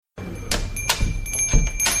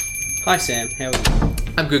Hi Sam, how are you?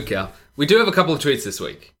 I'm good, Cal. We do have a couple of tweets this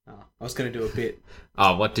week. Oh, I was going to do a bit.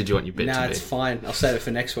 Oh, what did you want your bit to Nah, be? it's fine. I'll save it for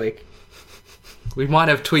next week. We might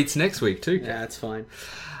have tweets next week too. Nah, it's fine.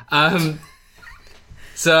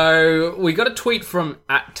 So we got a tweet from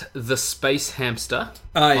 @thespacehamster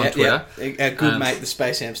on Twitter. Yeah. Good mate, the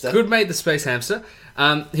space hamster. Good mate, the space hamster.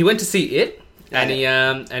 He went to see it, and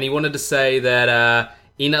he wanted to say that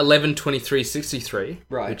in 11/23/63,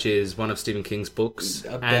 Right. which is one of Stephen King's books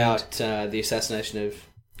About the assassination of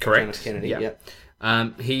correct John F. Kennedy. Yeah.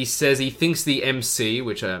 Yep. He says he thinks the MC,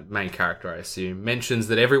 which a main character I assume, mentions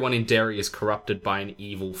that everyone in Derry is corrupted by an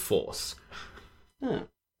evil force. Huh.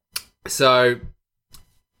 So,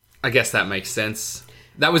 I guess that makes sense.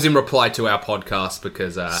 That was in reply to our podcast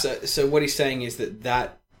because... So what he's saying is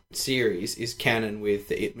that series is canon with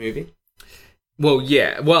the It movie? Well,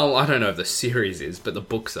 yeah. Well, I don't know if the series is, but the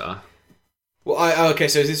books are. Well, okay,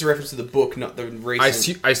 so is this a reference to the book, not the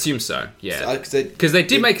recent... I assume so, yeah. So, Because they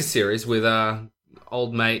did make a series with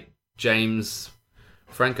old mate James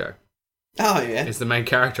Franco. Oh, yeah. Is the main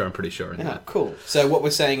character, I'm pretty sure, in Oh, that. cool. So what we're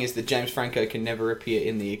saying is that James Franco can never appear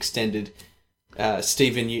in the extended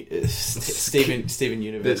Stephen Universe. The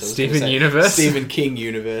Stephen Universe? Stephen King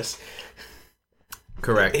universe.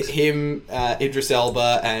 Correct. Him, Idris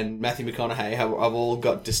Elba, and Matthew McConaughey have all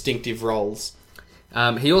got distinctive roles.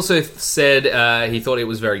 He also said he thought it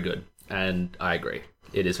was very good, and I agree.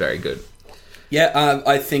 It is very good. Yeah,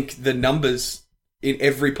 I think the numbers in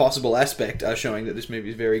every possible aspect are showing that this movie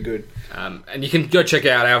is very good. And you can go check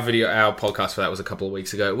out our podcast for that was a couple of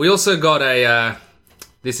weeks ago. We also got a...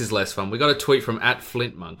 this is less fun. We got a tweet from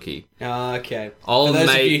 @FlintMonkey. Okay. Old For those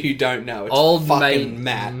mate, of you who don't know, it's old fucking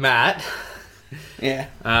mate Matt. Yeah.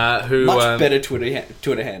 Who Much better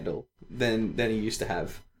Twitter handle than he used to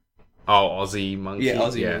have. Oh, Aussie Monkey. Yeah,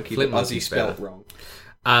 Aussie Monkey. Flint But Aussie Monkey's spelled better. wrong.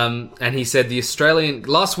 And he said the Australian...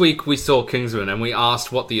 Last week we saw Kingsman, and we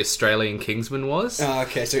asked what the Australian Kingsman was. Oh,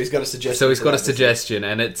 okay, so he's got a suggestion. So he's for got a that, suggestion,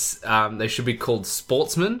 and it's... they should be called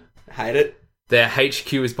Sportsmen. Hate it. Their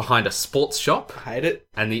HQ is behind a sports shop, Hate it.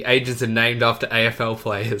 and the agents are named after AFL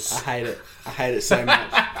players. I hate it. I hate it so much.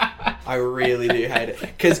 I really do hate it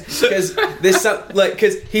because there's some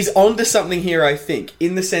because he's onto something here. I think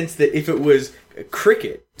in the sense that if it was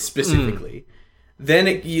cricket specifically, then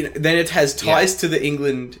it has ties to the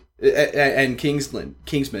England and Kingsman.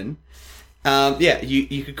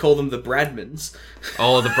 You could call them the Bradmans.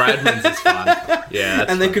 Oh, the Bradmans is fun. Yeah, that's and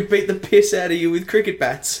fun. they could beat the piss out of you with cricket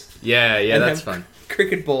bats. Yeah, and that's have fun.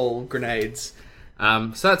 Cricket ball grenades.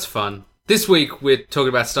 So that's fun. This week we're talking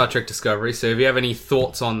about Star Trek Discovery. So if you have any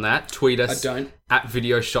thoughts on that, tweet us. I don't.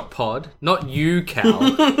 @VideoShopPod. Not you, Cal.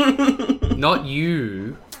 Not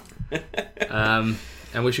you.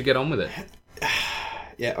 And we should get on with it.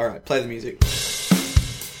 Yeah. All right. Play the music.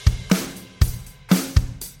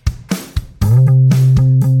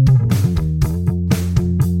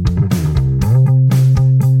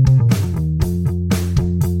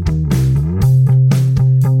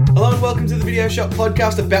 Video Shop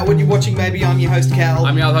podcast about what you're watching. Maybe I'm your host Cal.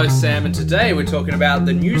 I'm your host Sam, and today we're talking about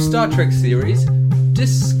the new Star Trek series,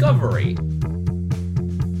 Discovery.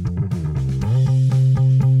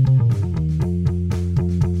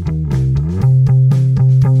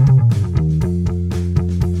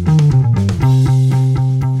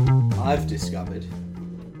 I've discovered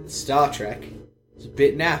that Star Trek is a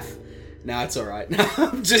bit naff. No, it's all right.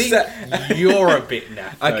 I'm just you're a bit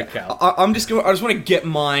naff. Okay, Cal. I just want to get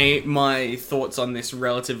my thoughts on this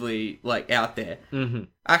relatively out there. Mm-hmm.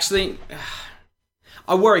 Actually,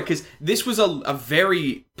 I worry because this was a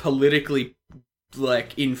very politically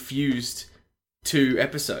infused 2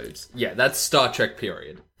 episodes. Yeah, that's Star Trek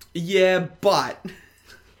period. Yeah, but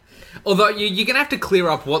although you're gonna have to clear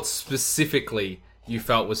up what specifically you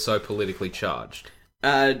felt was so politically charged.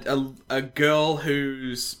 A girl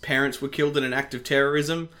whose parents were killed in an act of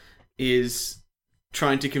terrorism is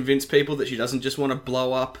trying to convince people that she doesn't just want to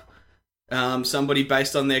blow up somebody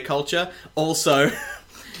based on their culture. Also,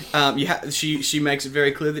 she makes it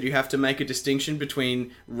very clear that you have to make a distinction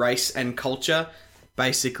between race and culture.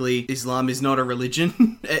 Basically, Islam is not a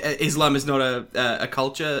religion. Islam is not a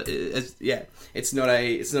culture. It's not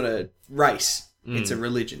a race. It's a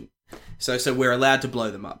religion. So we're allowed to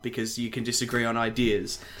blow them up because you can disagree on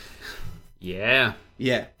ideas. Yeah.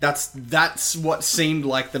 Yeah, that's what seemed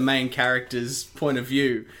like the main character's point of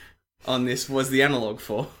view on this was the analog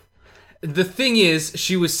for. The thing is,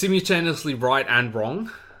 she was simultaneously right and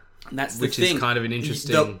wrong. And that's the which thing. is kind of an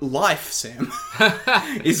interesting... The life, Sam,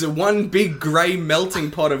 is a one big grey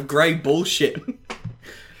melting pot of grey bullshit.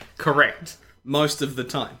 Correct. Most of the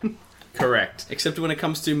time. Correct. Except when it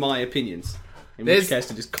comes to my opinions. In which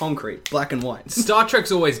case it is concrete, black and white. Star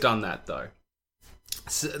Trek's always done that, though.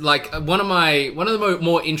 Like, one of the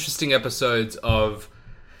more interesting episodes of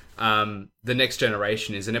The Next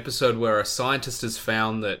Generation is an episode where a scientist has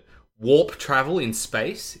found that warp travel in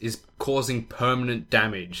space is causing permanent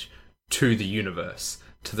damage to the universe,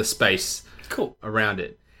 to the space around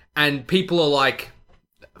it. And people are like,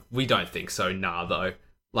 we don't think so, nah, though.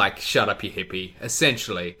 Like, shut up, you hippie,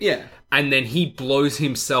 essentially. Yeah. And then he blows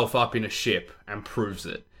himself up in a ship and proves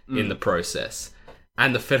it in the process.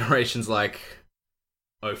 And the Federation's like,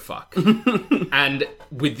 oh, fuck. And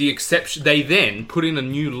with the exception, they then put in a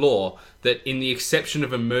new law that in the exception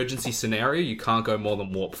of emergency scenario, you can't go more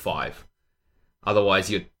than warp 5.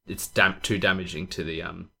 Otherwise, it's too damaging to the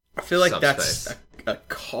I feel like subspace. That's a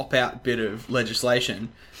cop-out bit of legislation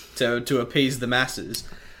to appease the masses.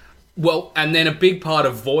 Well, and then a big part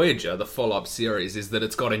of Voyager, the follow-up series, is that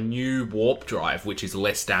it's got a new warp drive, which is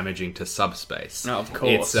less damaging to subspace. Oh, of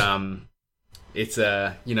course. It's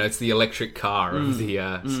the electric car of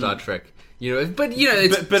the Star Trek. But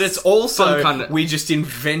it's also we just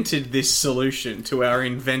invented this solution to our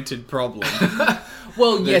invented problem.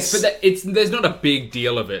 Well, yes, but there's not a big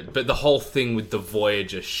deal of it. But the whole thing with the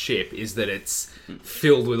Voyager ship is that it's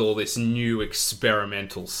filled with all this new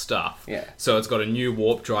experimental stuff. Yeah. So it's got a new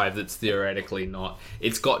warp drive that's theoretically not.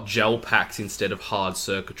 It's got gel packs instead of hard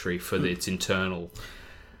circuitry for its internal.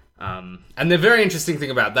 And the very interesting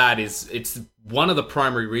thing about that is it's one of the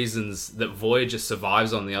primary reasons that Voyager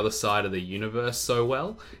survives on the other side of the universe so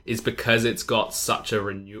well is because it's got such a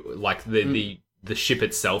the ship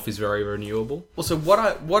itself is very renewable. Well, so what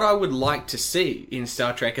I would like to see in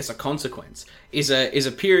Star Trek as a consequence is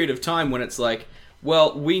a period of time when it's like,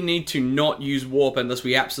 well, we need to not use warp unless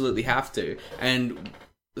we absolutely have to, and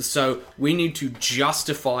so we need to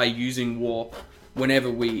justify using warp whenever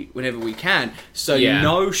we can. So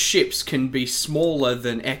no ships can be smaller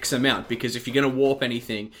than X amount, because if you're going to warp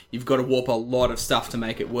anything, you've got to warp a lot of stuff to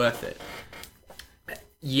make it worth it.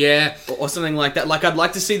 Yeah. Or something like that. Like, I'd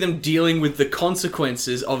like to see them dealing with the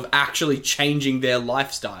consequences of actually changing their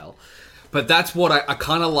lifestyle. But that's what I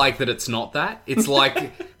kind of like that it's not that. It's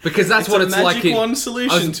like, because that's what it's like. It's a magic wand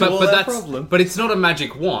solution to all that problem. But it's not a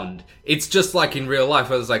magic wand. It's just like in real life,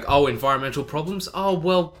 where it's like, oh, environmental problems? Oh,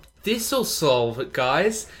 well, this'll solve it,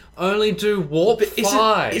 guys. Only do warp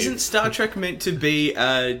 5. Isn't Star Trek meant to be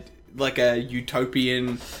like a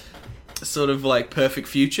utopian sort of like perfect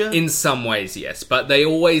future? In some ways, yes, but they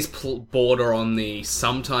always border on the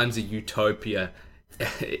sometimes a utopia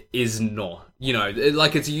is not.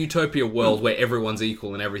 Like it's a utopia world where everyone's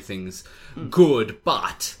equal and everything's good,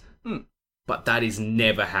 but that is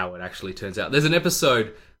never how it actually turns out. There's an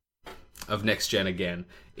episode of Next Gen again.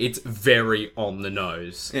 It's very on the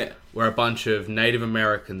nose. Yeah. Where a bunch of Native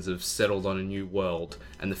Americans have settled on a new world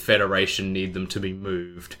and the Federation need them to be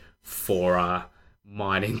moved for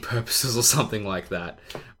mining purposes or something like that.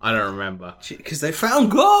 I don't remember. Because they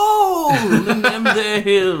found gold in them there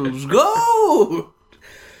hills. Gold!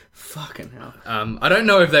 Fucking hell. I don't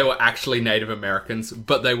know if they were actually Native Americans,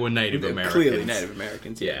 but they were Native Americans. Clearly Native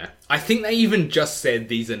Americans. Yeah. I think they even just said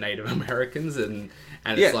these are Native Americans and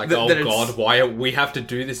it's like, God, why we have to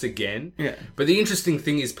do this again? Yeah. But the interesting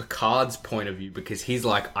thing is Picard's point of view, because he's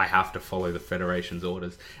like, I have to follow the Federation's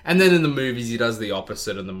orders. And then in the movies, he does the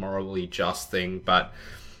opposite and the morally just thing, but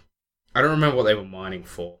I don't remember what they were mining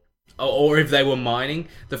for. Or if they were mining,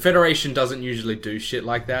 the Federation doesn't usually do shit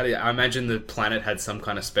like that. I imagine the planet had some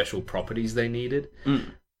kind of special properties they needed.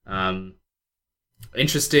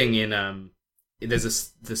 Interesting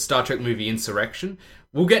there's the Star Trek movie Insurrection.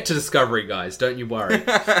 We'll get to Discovery, guys. Don't you worry.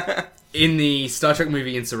 In the Star Trek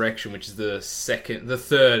movie Insurrection, which is the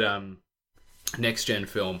third Next Gen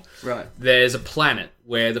film, right? There's a planet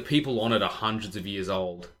where the people on it are hundreds of years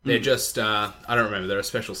old. They're just I don't remember. They're a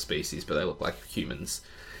special species, but they look like humans.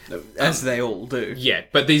 As they all do. Yeah,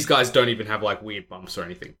 but these guys don't even have like weird bumps or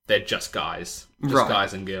anything. They're just guys. Just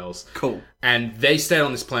guys and girls. Cool. And they stay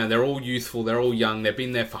on this planet. They're all youthful. They're all young. They've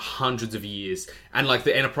been there for hundreds of years. And like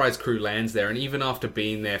the Enterprise crew lands there, and even after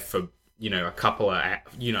being there for, a couple of,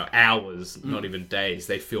 hours, not even days,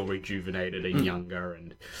 they feel rejuvenated and younger.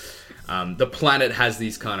 And the planet has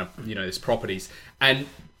these kind of, these properties. And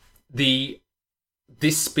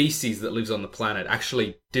this species that lives on the planet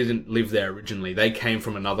actually didn't live there originally. They came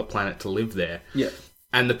from another planet to live there. Yeah.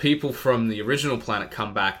 And the people from the original planet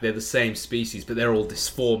come back. They're the same species, but they're all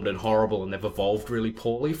disformed and horrible, and they've evolved really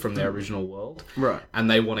poorly from their original world. Right. And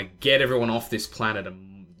they want to get everyone off this planet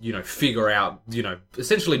and, figure out,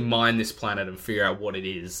 essentially mine this planet and figure out what it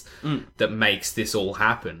is that makes this all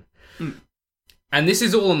happen. And this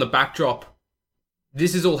is all on the backdrop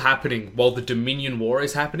this is all happening while the Dominion War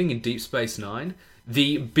is happening in Deep Space Nine.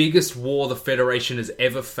 The biggest war the Federation has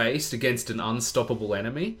ever faced against an unstoppable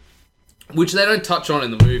enemy, which they don't touch on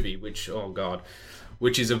in the movie, which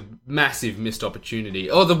is a massive missed opportunity.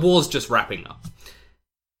 Oh, the war's just wrapping up.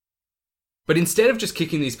 But instead of just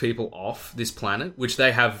kicking these people off this planet, which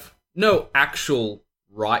they have no actual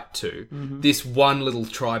right to, this one little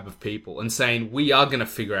tribe of people, and saying, we are going to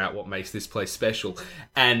figure out what makes this place special.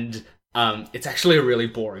 And it's actually a really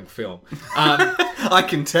boring film. I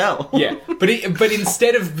can tell. Yeah, but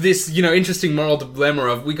instead of this, interesting moral dilemma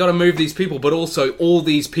of we got to move these people, but also all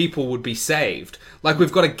these people would be saved. Like,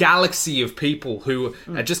 we've got a galaxy of people who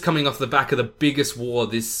are just coming off the back of the biggest war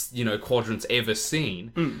this, quadrant's ever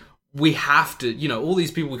seen. We have to, all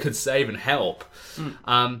these people we could save and help.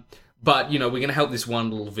 But, we're going to help this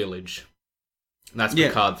one little village. And that's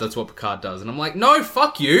Picard. That's what Picard does. And I'm like, no,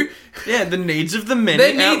 fuck you. Yeah, the needs of the many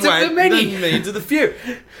the needs of the many. The needs of the few.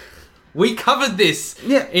 We covered this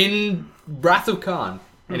in Wrath of Khan.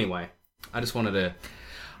 Anyway, I just wanted to...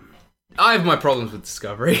 I have my problems with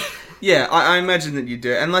Discovery. Yeah, I imagine that you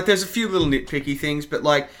do. And, there's a few little nitpicky things, but,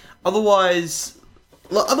 otherwise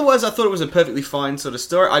I thought it was a perfectly fine sort of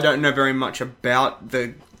story. I don't know very much about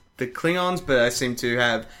the Klingons, but I seem to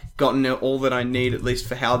have gotten all that I need, at least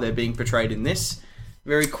for how they're being portrayed in this,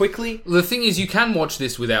 very quickly. The thing is, you can watch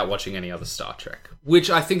this without watching any other Star Trek,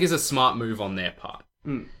 which I think is a smart move on their part.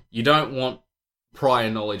 You don't want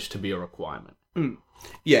prior knowledge to be a requirement.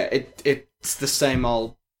 Yeah, it's the same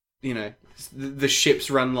old, the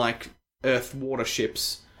ships run like Earth water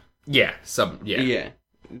ships. Yeah, Yeah.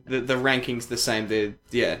 The ranking's the same.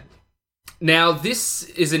 Now, this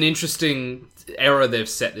is an interesting era they've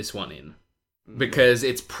set this one in. Because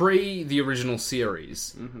it's pre the original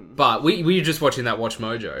series. But we were just watching that Watch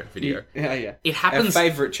Mojo video. Yeah. It happens... Our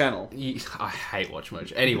favourite channel. I hate Watch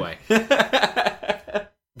Mojo. Anyway.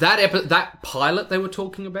 That pilot they were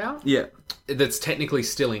talking about... Yeah. That's technically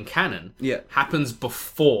still in canon... Yeah. Happens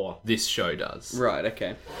before this show does. Right,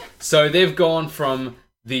 okay. So they've gone from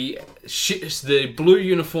the blue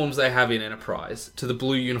uniforms they have in Enterprise to the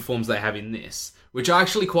blue uniforms they have in this. Which I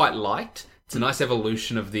actually quite liked. It's a nice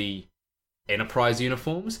evolution of the Enterprise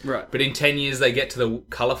uniforms. Right. But in 10 years they get to the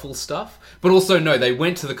colourful stuff. But also, no, they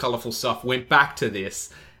went to the colourful stuff, went back to this,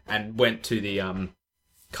 and went to the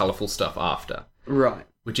colourful stuff after. Right.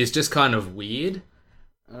 Which is just kind of weird.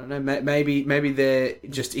 I don't know, maybe they're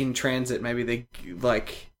just in transit, maybe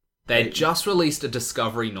They just released a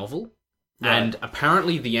Discovery novel, right. And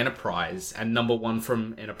apparently the Enterprise, and number one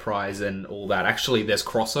from Enterprise and all that, actually there's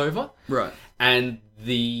crossover. Right. And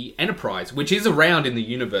the Enterprise, which is around in the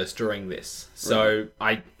universe during this. So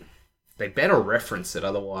they better reference it,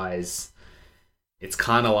 otherwise it's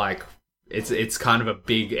kind of like it's kind of a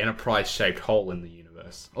big Enterprise-shaped hole in the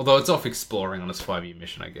universe. Although it's off exploring on its 5-year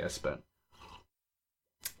mission, I guess, but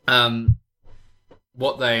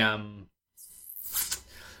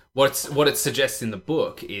what it suggests in the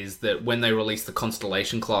book is that when they released the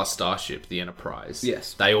Constellation class starship, the Enterprise,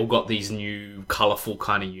 yes, they all got these new colourful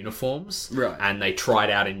kind of uniforms, right? And they tried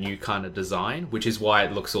out a new kind of design, which is why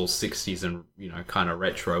it looks all 60s and kind of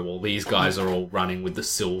retro. Well, these guys are all running with the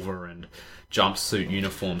silver and jumpsuit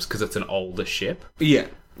uniforms because it's an older ship. Yeah,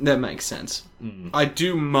 that makes sense. I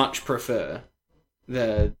do much prefer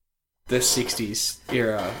the 60s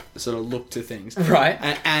era sort of look to things. Right.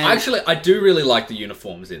 And actually, I do really like the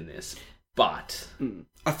uniforms in this, but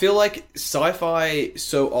I feel like sci-fi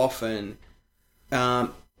so often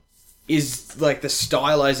is like the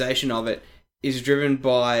stylization of it is driven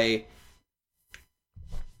by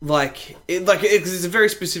it's a very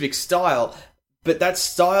specific style, but that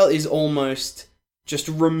style is almost just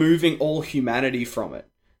removing all humanity from it.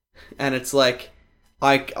 And it's like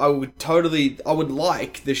I would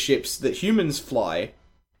like the ships that humans fly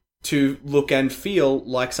to look and feel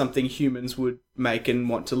like something humans would make and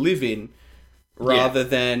want to live in, rather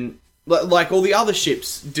than like all the other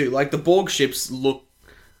ships do. Like the Borg ships look,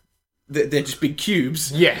 they're just big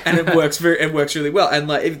cubes, and it works really well. And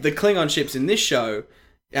like the Klingon ships in this show,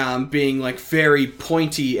 being like very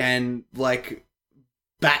pointy and like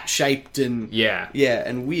bat shaped and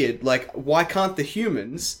and weird. Like, why can't the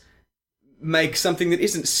humans make something that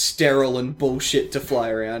isn't sterile and bullshit to fly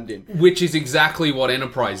around in? Which is exactly what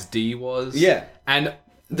Enterprise D was. Yeah. And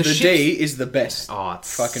the D is the best. Oh,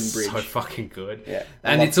 it's fucking bridge. So fucking good. Yeah.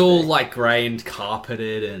 And it's all like grey and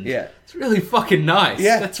carpeted and it's really fucking nice.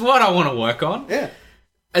 Yeah. That's what I want to work on. Yeah.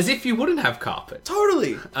 As if you wouldn't have carpet.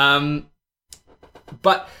 Totally.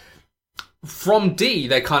 But from D,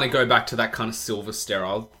 they kind of go back to that kind of silver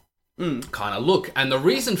sterile kind of look. And the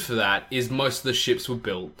reason for that is most of the ships were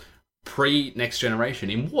built pre-Next Generation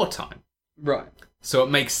in wartime. Right. So it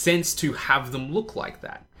makes sense to have them look like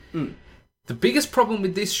that. The biggest problem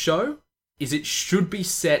with this show is it should be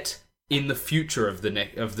set in the future of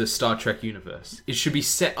the Star Trek universe. It should be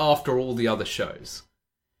set after all the other shows.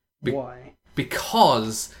 Why?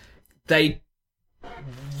 Because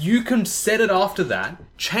you can set it after that,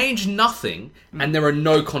 change nothing, and there are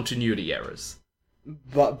no continuity errors.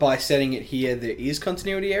 But by setting it here, there is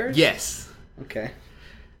continuity errors? Yes. Okay.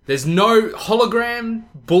 There's no hologram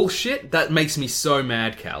bullshit. That makes me so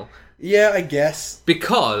mad, Cal. Yeah, I guess.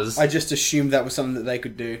 Because I just assumed that was something that they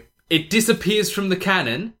could do. it disappears from the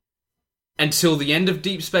canon until the end of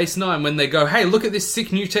Deep Space Nine, when they go, hey, look at this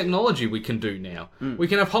sick new technology we can do now. We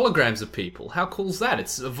can have holograms of people. How cool's that?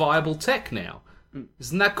 It's a viable tech now.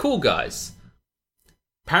 Isn't that cool, guys?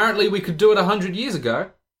 Apparently we could do it 100 years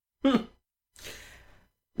ago. Well,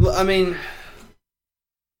 I mean,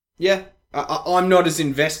 yeah, I'm not as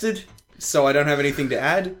invested, so I don't have anything to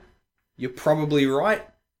add. You're probably right.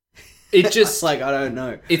 It just... like, I don't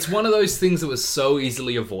know. It's one of those things that was so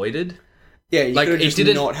easily avoided. Yeah, you like, could have it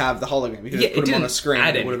just not have the hologram. You could have put them on a screen.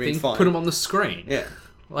 It would have been fine. Put them on the screen. Yeah.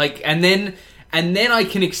 Like, and then I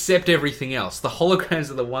can accept everything else. The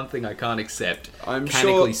holograms are the one thing I can't accept,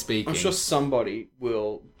 mechanically speaking. I'm sure somebody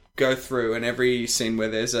will go through, and every scene where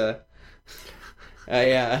there's a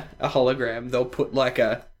hologram, they'll put like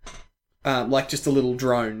just a little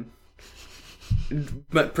drone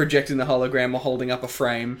projecting the hologram or holding up a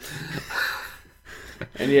frame.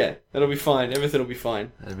 And yeah, that'll be fine. Everything will be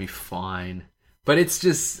fine. That'll be fine. But it's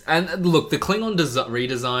just... And look, the Klingon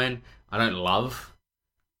redesign, I don't love.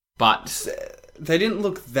 But... They didn't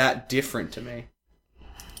look that different to me.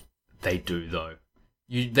 They do, though.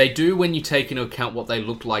 They do when you take into account what they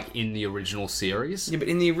looked like in the original series. Yeah, but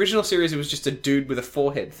in the original series, it was just a dude with a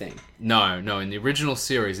forehead thing. No. In the original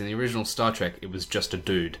series, in the original Star Trek, it was just a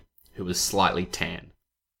dude who was slightly tan.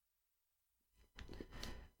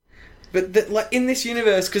 But like in this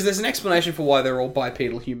universe, because there's an explanation for why they're all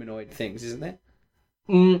bipedal humanoid things, isn't there?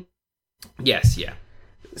 Yes, yeah.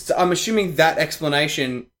 So I'm assuming that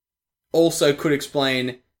explanation also could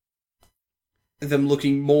explain them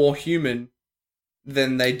looking more human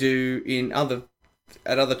than they do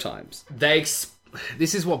at other times. This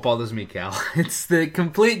is what bothers me, Cal. It's the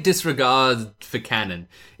complete disregard for canon.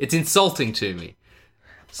 It's insulting to me.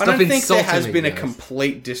 I don't think there has been a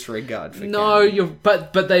complete disregard for canon.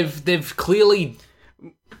 But they've clearly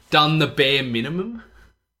done the bare minimum.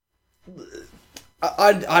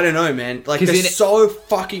 I don't know, man. Like, there's so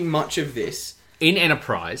fucking much of this. In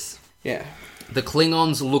Enterprise, yeah, the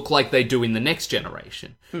Klingons look like they do in the Next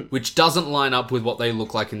Generation, which doesn't line up with what they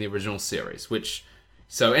look like in the original series.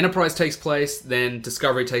 So Enterprise takes place, then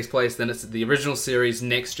Discovery takes place, then it's the original series,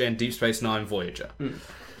 Next Gen, Deep Space Nine, Voyager.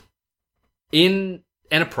 In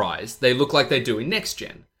Enterprise, they look like they do in Next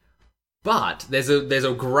Gen. But there's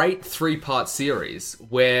a great 3-part series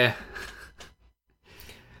where...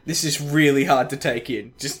 This is really hard to take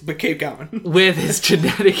in. But keep going. Where there's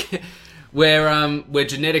genetic... where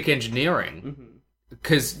genetic engineering...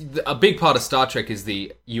 Because a big part of Star Trek is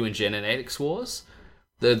the eugenetics wars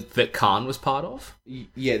that Khan was part of.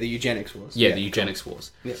 Yeah, the eugenics wars. Yeah, the eugenics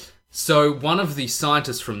wars. Yeah. So one of the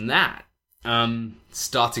scientists from that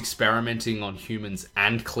starts experimenting on humans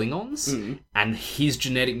and Klingons, and his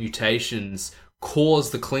genetic mutations cause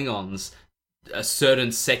the Klingons, a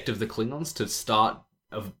certain sect of the Klingons, to start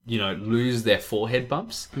lose their forehead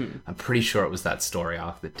bumps. I'm pretty sure it was that story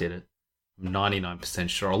arc that did it. I'm 99%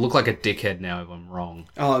 sure. I'll look like a dickhead now if I'm wrong.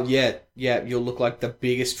 Oh, yeah, you'll look like the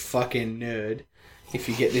biggest fucking nerd if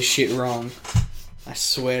you get this shit wrong. I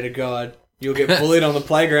swear to God. You'll get bullied on the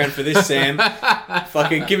playground for this, Sam.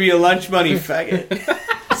 Fucking give me your lunch money,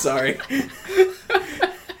 faggot. Sorry.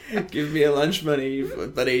 Give me your lunch money,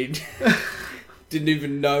 but he didn't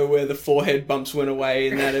even know where the forehead bumps went away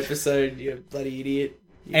in that episode, you bloody idiot.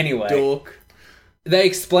 You dork. They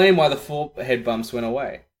explain why the forehead bumps went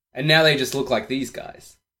away. And now they just look like these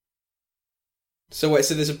guys. So wait,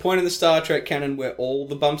 so there's a point in the Star Trek canon where all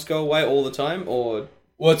the bumps go away all the time, or...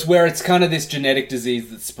 Well, it's where it's kind of this genetic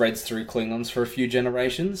disease that spreads through Klingons for a few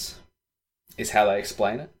generations, is how they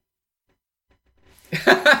explain it.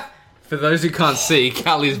 For those who can't see,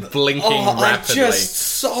 Cal is blinking rapidly. I just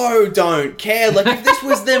so don't care. Like, if this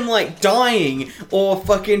was them, like, dying or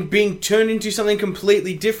fucking being turned into something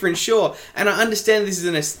completely different, sure. And I understand this is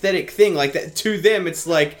an aesthetic thing. Like, that to them, it's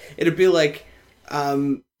like, it'd be like,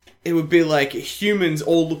 it would be like humans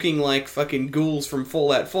all looking like fucking ghouls from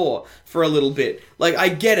Fallout 4 for a little bit. Like, I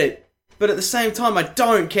get it. But at the same time, I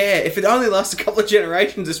don't care. If it only lasts a couple of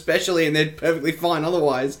generations especially and they're perfectly fine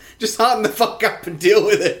otherwise, just harden the fuck up and deal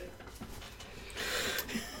with it.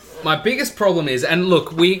 My biggest problem is, and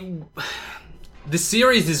look, the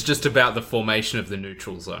series is just about the formation of the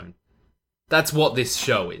neutral zone. That's what this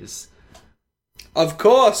show is. Of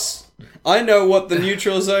course. I know what the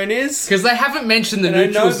neutral zone is. Because they haven't mentioned the and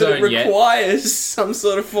neutral I know zone that it yet. requires some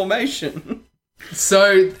sort of formation.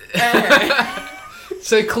 So...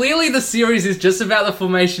 So clearly the series is just about the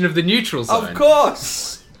formation of the neutral zone. Of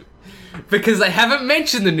course. Because they haven't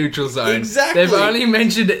mentioned the neutral zone. Exactly. They've only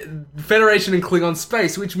mentioned Federation and Klingon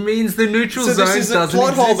space, which means the neutral zone doesn't exist So this is a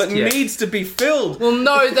plot hole that yet. needs to be filled. Well,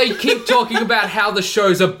 no, they keep talking about how the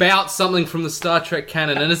show's about something from the Star Trek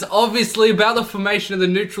canon, and it's obviously about the formation of the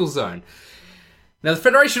neutral zone. Now, the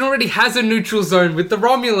Federation already has a neutral zone with the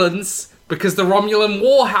Romulans, because the Romulan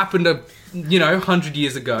War happened 100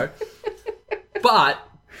 years ago. But...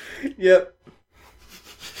 Yep.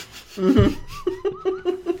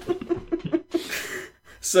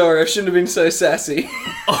 Sorry, I shouldn't have been so sassy.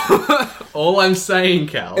 all I'm saying,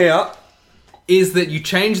 Cal, Yeah. is that you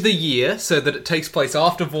change the year so that it takes place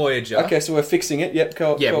after Voyager. Okay, so we're fixing it. Yep,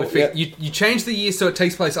 cool. Yeah, cool. Yep. you change the year so it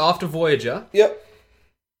takes place after Voyager. Yep.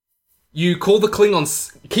 You call the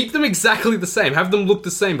Klingons... Keep them exactly the same. Have them look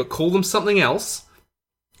the same, but call them something else.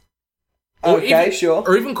 Okay, sure.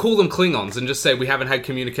 Or even call them Klingons and just say, we haven't had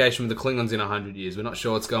communication with the Klingons in 100 years. We're not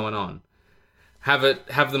sure what's going on. Have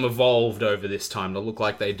them evolved over this time to look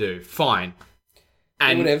like they do. Fine.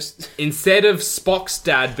 And instead of Spock's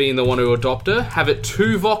dad being the one who adopted her, have it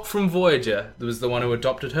Tuvok from Voyager that was the one who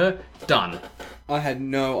adopted her. Done. I had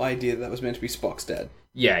no idea that was meant to be Spock's dad.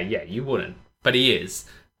 Yeah, you wouldn't. But he is.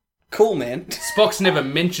 Cool, man. Spock's never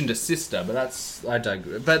mentioned a sister, but I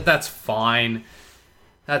digress. But that's fine.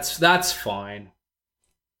 That's fine.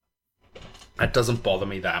 That doesn't bother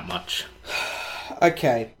me that much.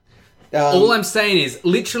 Okay. All I'm saying is,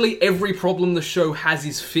 literally every problem the show has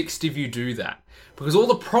is fixed if you do that. Because all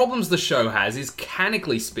the problems the show has is,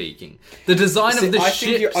 canonically speaking, the design of the I ships...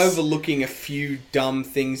 think you're overlooking a few dumb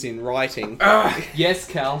things in writing. Yes,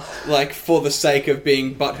 Cal. Like, for the sake of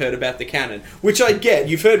being butthurt about the canon. Which I get.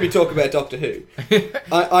 You've heard me talk about Doctor Who.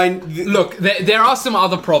 Look, there are some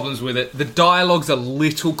other problems with it. The dialogue's a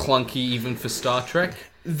little clunky, even for Star Trek.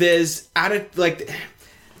 There's added, like...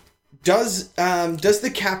 Does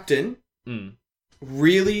the captain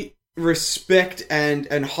really respect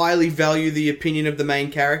and highly value the opinion of the main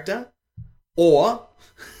character? Or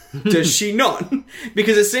does she not?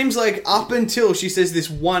 Because it seems like up until she says this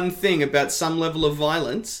one thing about some level of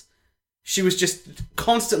violence, she was just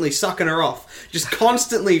constantly sucking her off. Just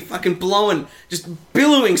constantly fucking just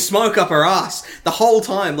billowing smoke up her ass the whole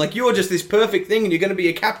time. Like, you're just this perfect thing and you're going to be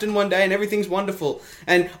a captain one day and everything's wonderful.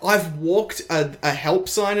 And I've walked a help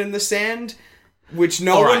sign in the sand, which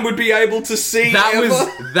no one would be able to see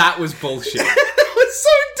That was bullshit. That was so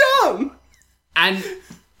dumb. And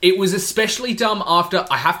it was especially dumb after,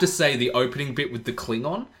 I have to say, the opening bit with the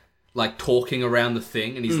Klingon. Like, talking around the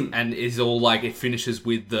thing, and is all like, it finishes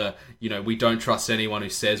with the, we don't trust anyone who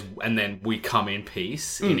says, and then we come in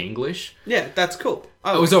peace in English. Yeah, that's cool.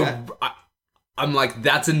 I'm like,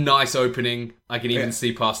 that's a nice opening. I can even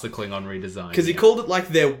see past the Klingon redesign. Because he called it like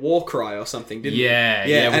their war cry or something, didn't he?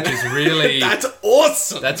 Yeah, which is really... That's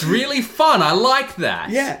awesome! That's really fun. I like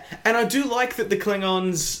that. Yeah, and I do like that the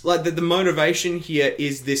Klingons, like, the motivation here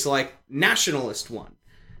is this, like, nationalist one.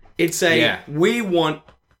 It's we want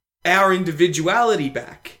our individuality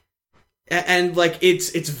back. And like,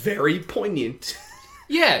 it's very poignant.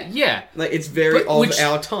 Yeah. Like, it's very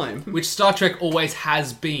our time. Which Star Trek always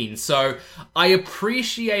has been. So I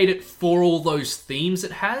appreciate it for all those themes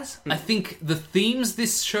it has. I think the themes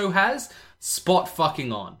this show has, spot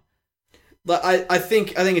fucking on. But I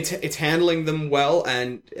think it's handling them well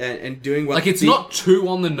and doing well. Like, it's not too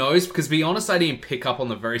on the nose, because, to be honest, I didn't pick up on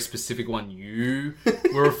the very specific one you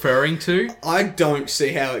were referring to. I don't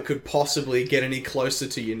see how it could possibly get any closer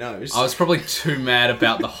to your nose. I was probably too mad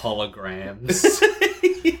about the holograms.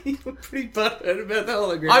 You were pretty butthurt about the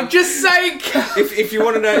holograms. I'm just saying. If you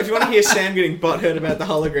want to hear Sam getting butthurt about the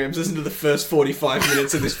holograms, listen to the first 45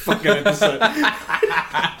 minutes of this fucking episode.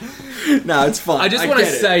 No, it's fine. I just want to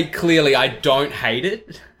say clearly, I don't hate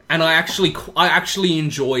it, and I actually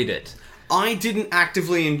enjoyed it. I didn't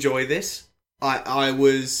actively enjoy this. I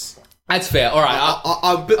was. That's fair. All right.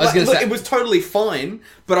 I was going to say it was totally fine,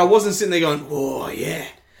 but I wasn't sitting there going, "Oh yeah."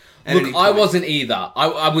 Look, I wasn't either.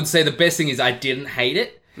 I would say the best thing is I didn't hate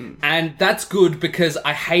it, and that's good because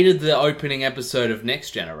I hated the opening episode of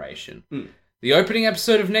Next Generation. The opening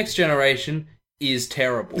episode of Next Generation is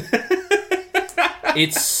terrible.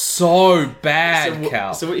 It's so bad,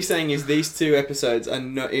 Cal. So what you're saying is these two episodes are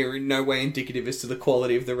in no way indicative as to the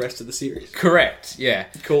quality of the rest of the series? Correct, yeah.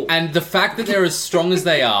 Cool. And the fact that they're as strong as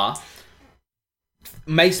they are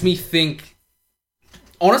makes me think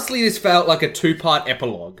Honestly, this felt like a 2-part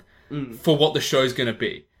epilogue for what the show's going to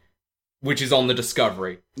be, which is on the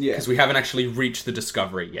Discovery. Yeah. Because we haven't actually reached the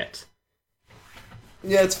Discovery yet.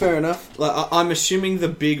 Yeah, it's fair enough. Like, I'm assuming the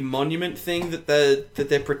big monument thing that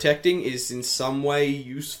they're protecting is in some way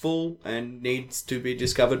useful and needs to be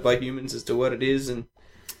discovered by humans as to what it is.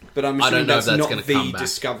 But I'm assuming that's not the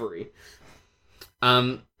Discovery.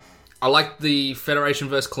 I liked the Federation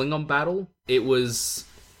versus Klingon battle. It was...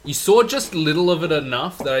 You saw just little of it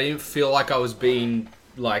enough that I didn't feel like I was being,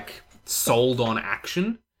 like, sold on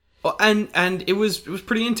action. And it was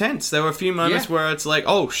pretty intense. There were a few moments where it's like,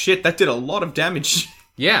 oh shit, that did a lot of damage.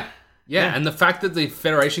 Yeah, and the fact that the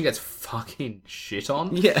Federation gets fucking shit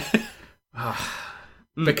on. Yeah.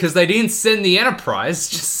 Because they didn't send the Enterprise,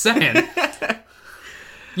 just saying.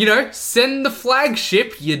 Send the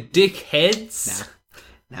flagship, you dickheads.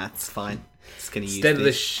 Nah, it's fine. It's gonna use instead of the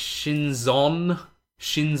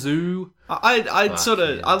Shinzu.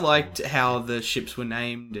 I liked how the ships were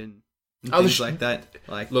named and things like that.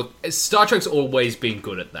 Like, look, Star Trek's always been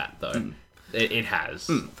good at that, though. It has.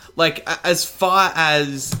 Like, as far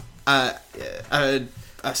as a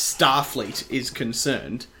Starfleet is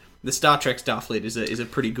concerned, the Star Trek Starfleet is a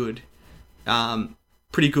pretty good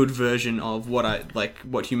version of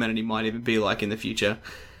what humanity might even be like in the future.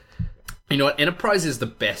 You know what? Enterprise is the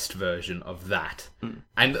best version of that.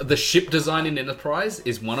 And the ship design in Enterprise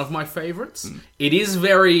is one of my favorites. It is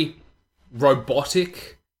very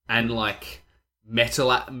robotic and like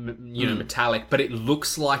metallic, but it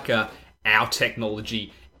looks like our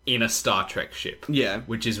technology in a Star Trek ship. Yeah.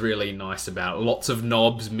 Which is really nice about it. Lots of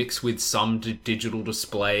knobs mixed with some digital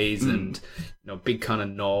displays and big kind of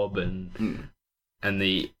knob and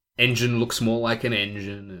the engine looks more like an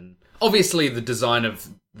engine, and obviously the design of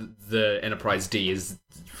the Enterprise D is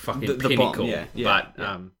fucking the pinnacle.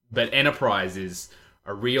 bomb, but Enterprise is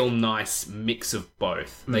a real nice mix of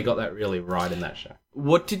both. They got that really right in that show.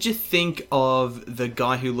 What did you think of the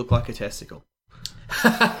guy who looked like a testicle?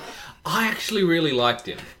 I actually really liked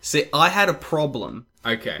him. See, I had a problem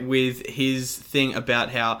Okay. with his thing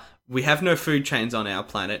about how we have no food chains on our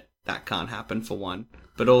planet. That can't happen, for one.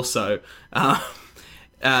 But also, how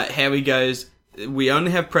he goes, we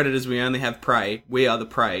only have predators, we only have prey. We are the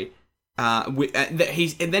prey. And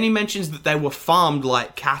then he mentions that they were farmed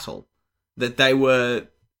like cattle. That they were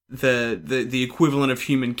the equivalent of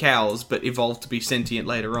human cows, but evolved to be sentient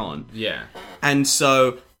later on. Yeah. And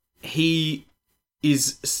so he's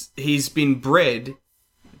been bred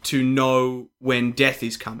to know when death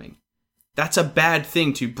is coming. That's a bad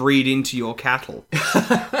thing to breed into your cattle.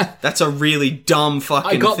 That's a really dumb fucking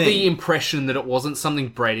thing. I got the impression that it wasn't something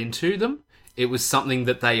bred into them. It was something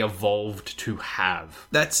that they evolved to have.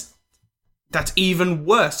 That's even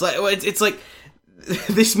worse. Like it's like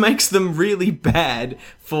this makes them really bad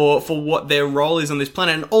for what their role is on this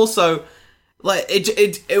planet, and also like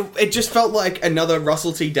it just felt like another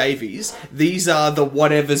Russell T Davies. These are the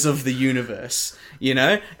whatevers of the universe. You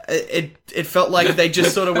know, it felt like they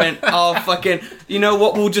just sort of went, oh fucking, you know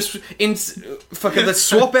what? We'll just let's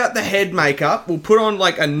swap out the head makeup. We'll put on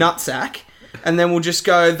like a nutsack, and then we'll just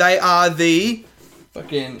go. They are the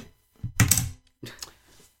fucking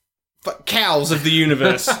cows of the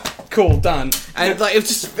universe. Cool, done. And like it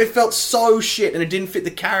felt so shit, and it didn't fit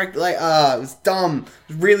the character. Like, it was dumb,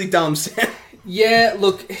 it was really dumb. Yeah,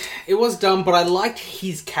 look, it was dumb, but I liked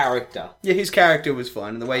his character. Yeah, his character was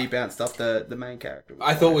fine, and the way he bounced off the main character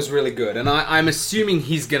I thought was really good, and I'm assuming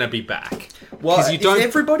he's gonna be back. Well, is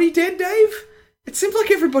everybody dead, Dave? It seemed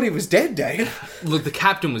like everybody was dead, Dave. Look, the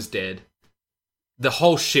captain was dead. The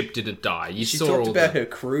whole ship didn't die. She talked about her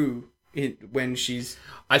crew when she's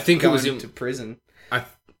going to prison.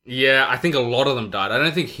 I think a lot of them died. I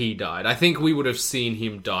don't think he died. I think we would have seen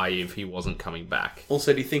him die if he wasn't coming back.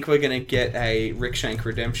 Also, do you think we're going to get a Rick Shank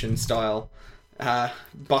Redemption style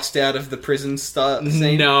bust out of the prison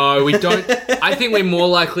scene? No, we don't. I think we're more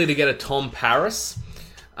likely to get a Tom Paris.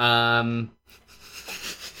 I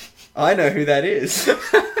know who that is.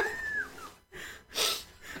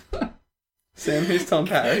 Sam, who's Tom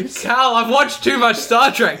Paris? Cal, I've watched too much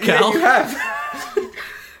Star Trek, Cal. Yeah, you have.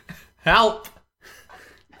 Help.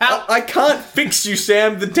 I can't fix you,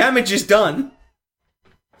 Sam. The damage is done.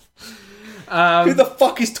 Who the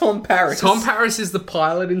fuck is Tom Paris? Tom Paris is the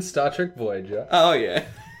pilot in Star Trek Voyager. Oh, yeah.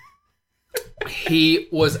 He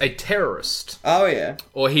was a terrorist. Oh, yeah.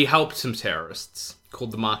 Or he helped some terrorists called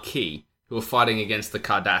the Maquis, who were fighting against the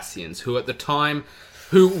Cardassians, who at the time...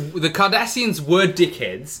 the Cardassians were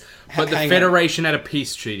dickheads, but the Federation had a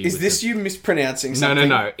peace treaty with them. Is this you mispronouncing something?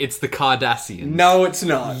 No. It's the Cardassians. No, it's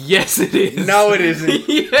not. Yes, it is. No, it isn't.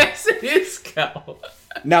 Yes, it is, Cal.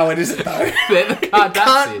 No, it isn't though. They're the It can't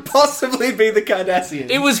Kardashians. possibly be the Kardashians.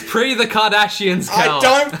 It was pre the Kardashians, Cal. I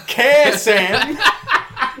don't care, Sam.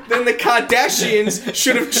 Then the Kardashians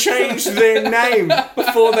should have changed their name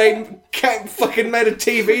before they fucking made a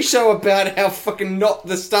TV show about how fucking not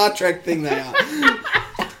the Star Trek thing they are.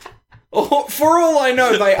 For all I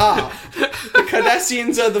know, they are. The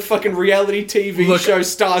Kardashians are the fucking reality TV show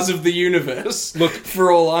stars of the universe. Look,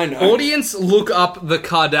 for all I know. Audience, look up the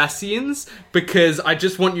Kardashians, because I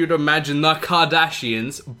just want you to imagine the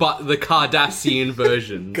Kardashians, but the Kardashian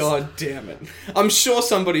versions. God damn it. I'm sure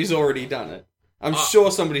somebody's already done it. I'm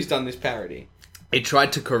sure somebody's done this parody. It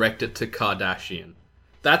tried to correct it to Kardashian.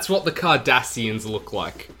 That's what the Kardashians look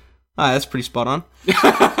like. Ah, that's pretty spot on.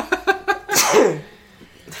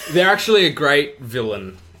 They're actually a great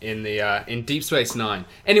villain in the in Deep Space Nine.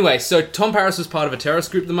 Anyway, so Tom Paris was part of a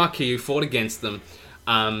terrorist group, the Maquis, who fought against them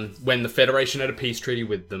when the Federation had a peace treaty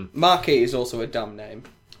with them. Marquis is also a dumb name.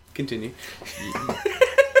 Continue.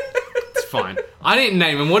 It's fine. I didn't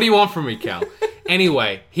name him. What do you want from me, Cal?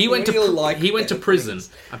 Anyway, he went to prison. Things?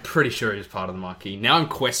 I'm pretty sure he was part of the Maquis. Now I'm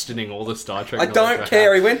questioning all the Star Trek. I don't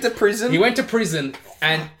care. He went to prison. He went to prison,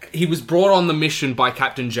 and he was brought on the mission by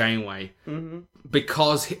Captain Janeway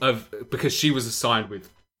because she was assigned with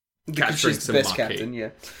capturing she's some the best Maquis. captain, yeah.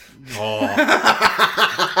 Oh.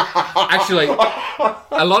 Actually,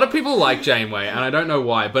 a lot of people like Janeway, and I don't know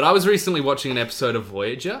why, but I was recently watching an episode of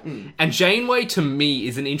Voyager, and Janeway to me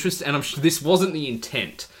is an interest, and I'm sure this wasn't the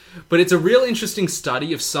intent, but it's a real interesting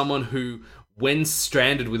study of someone who, when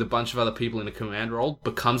stranded with a bunch of other people in a command role,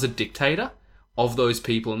 becomes a dictator of those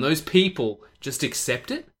people, and those people just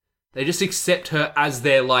accept it. They just accept her as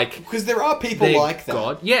their, like... Because there are people their like that.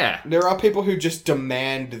 God. Yeah. There are people who just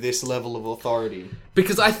demand this level of authority.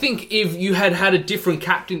 Because I think if you had had a different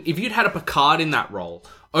captain, if you'd had a Picard in that role,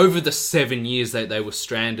 over the 7 years that they were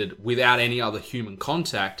stranded without any other human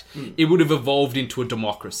contact, it would have evolved into a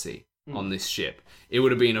democracy on this ship. It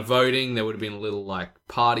would have been a voting, there would have been a little, like,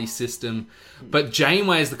 party system. But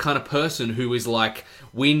Janeway is the kind of person who is like,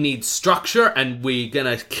 we need structure and we're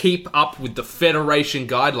gonna keep up with the Federation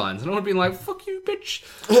guidelines. And I would have been like, fuck you, bitch.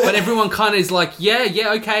 But everyone kind of is like,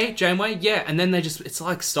 yeah, okay, Janeway, yeah. And then they just, it's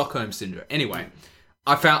like Stockholm Syndrome. Anyway,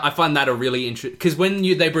 I find that a really interesting... Because when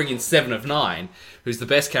they bring in Seven of Nine, who's the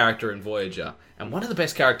best character in Voyager, and one of the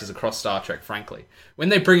best characters across Star Trek, frankly, when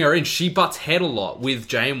they bring her in, she butts head a lot with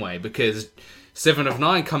Janeway because... Seven of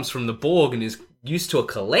Nine comes from the Borg and is used to a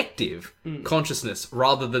collective consciousness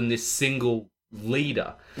rather than this single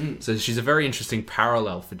leader. So she's a very interesting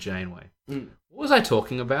parallel for Janeway. What was I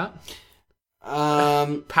talking about?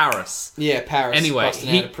 Paris. Yeah, Paris. Anyway,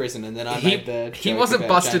 busting out of prison, and then I made the he joke wasn't about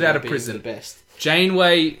busted Janeway out of being prison. The best.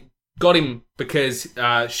 Janeway got him because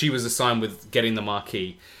she was assigned with getting the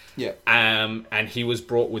Maquis. Yeah. And he was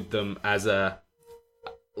brought with them as a,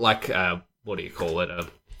 like, what do you call it?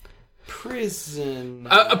 Prison.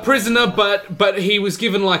 A prisoner, but he was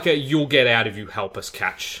given like a, you'll get out if you help us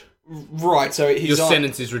catch. Right, so he's Your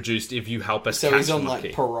sentence is reduced if you help us catch. So he's on Maquis.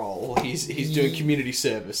 like parole. He's doing community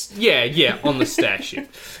service. Yeah, on the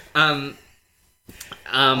starship. Oh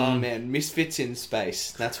man, misfits in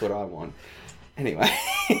space. That's what I want. Anyway,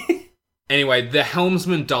 the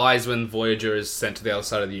helmsman dies when Voyager is sent to the other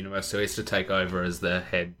side of the universe, so he has to take over as the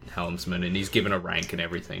head helmsman, and he's given a rank and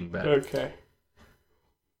everything. But okay.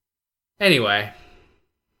 Anyway,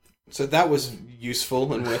 so that was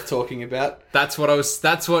useful and worth talking about.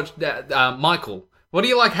 Michael. What do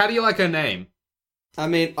you like? How do you like her name? I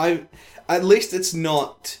mean, at least it's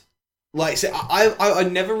not like, so I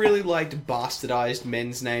never really liked bastardized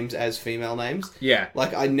men's names as female names. Yeah.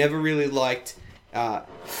 Like I never really liked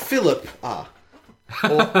Philip or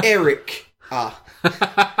Eric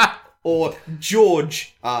or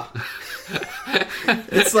George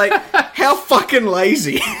It's like, how fucking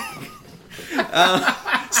lazy.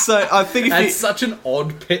 So I think that's such an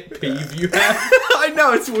odd pet peeve you have. I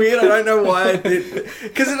know, it's weird. I don't know why I did,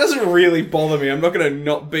 because it doesn't really bother me. I'm not going to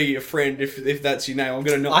not be your friend if that's your name. I'm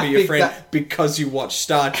going to not be your friend because you watch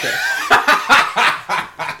Star Trek.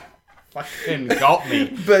 Fucking got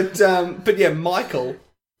me. But yeah, Michael,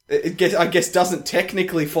 I guess doesn't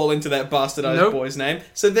technically fall into that bastardized boy's name,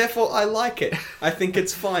 so therefore I like it. I think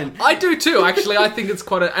it's fine. I do too, actually. I think it's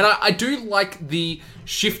quite and I do like the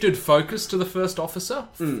shifted focus to the first officer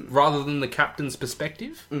rather than the captain's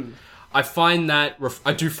perspective. I find that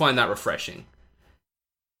I do find that refreshing.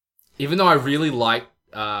 Even though I really like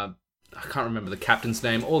I can't remember the captain's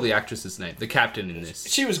name or the actress's name. The captain in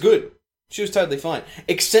this. She was good. She was totally fine,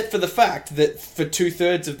 except for the fact that for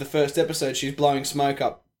 2/3 of the first episode, she's blowing smoke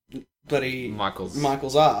up bloody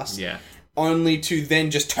Michael's ass. Yeah. Only to then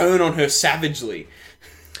just turn on her savagely.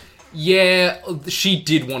 Yeah, she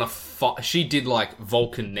did want to she did, like,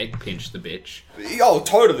 Vulcan neck pinch the bitch. Oh,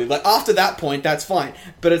 totally. Like, after that point, that's fine.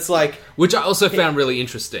 But it's like... Which I also found really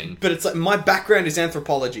interesting. But it's like, my background is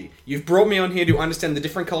anthropology. You've brought me on here to understand the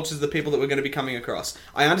different cultures of the people that we're going to be coming across.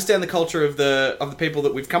 I understand the culture of the people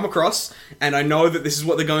that we've come across, and I know that this is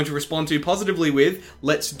what they're going to respond to positively with.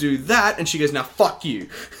 Let's do that. And she goes, now, fuck you.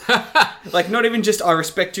 Like, not even just, I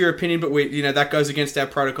respect your opinion, but that goes against our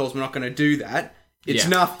protocols. We're not going to do that. It's,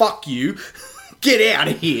 nah, fuck you. Get out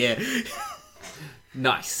of here.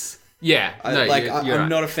 Nice. Yeah. No, I'm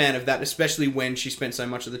not a fan of that, especially when she spent so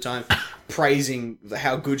much of the time praising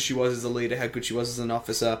how good she was as a leader, how good she was as an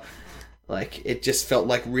officer. Like, it just felt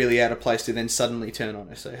like really out of place to then suddenly turn on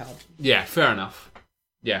her so hard. Yeah, fair enough.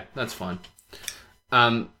 Yeah, that's fine.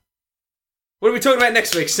 What are we talking about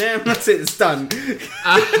next week, Sam? That's it, it's done.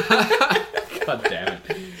 God damn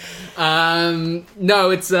it. No,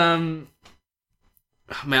 it's...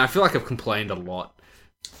 Man, I feel like I've complained a lot.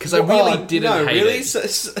 Because I really didn't hate it.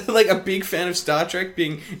 So, like, a big fan of Star Trek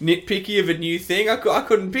being nitpicky of a new thing? I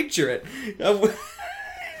couldn't picture it.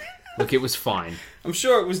 Look, it was fine. I'm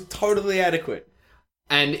sure it was totally adequate.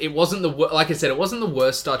 And it wasn't like I said, it wasn't the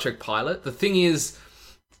worst Star Trek pilot. The thing is,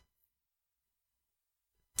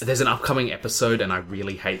 there's an upcoming episode and I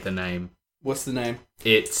really hate the name. What's the name?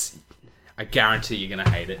 I guarantee you're going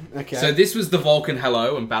to hate it. Okay. So this was the Vulcan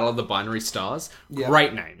Hello and Battle of the Binary Stars. Yep.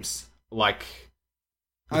 Great names. Like,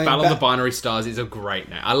 Battle of the Binary Stars is a great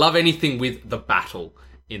name. I love anything with the battle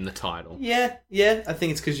in the title. Yeah. I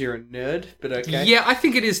think it's because you're a nerd, but okay. Yeah, I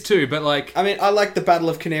think it is too, but like... I mean, I like the Battle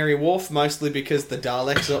of Canary Wharf mostly because the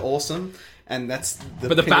Daleks are awesome, and that's the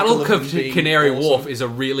But the Battle of Canary Wharf is a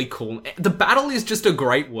really cool... The battle is just a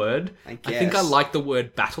great word. I guess. I think I like the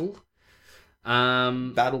word battle.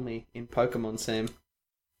 Battle me in Pokemon, Sam.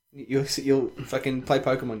 You'll fucking play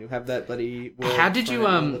Pokemon. You'll have that bloody word. How did you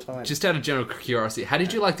just out of general curiosity, how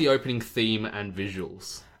did you like the opening theme and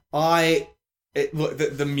visuals? Look,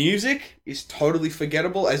 the music is totally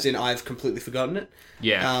forgettable, as in I've completely forgotten it.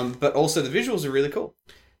 Yeah. But also the visuals are really cool.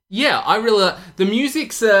 Yeah, I really the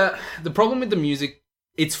music's the problem with the music.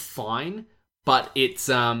 It's fine, but it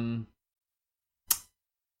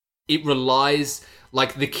relies.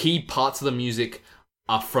 Like, the key parts of the music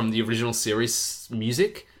are from the original series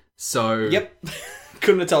music, so... Yep.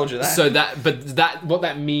 Couldn't have told you that. So what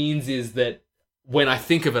that means is that when I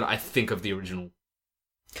think of it, I think of the original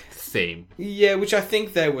theme. Yeah, which I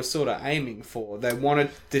think they were sort of aiming for. They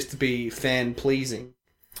wanted this to be fan-pleasing.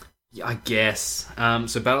 Yeah, I guess.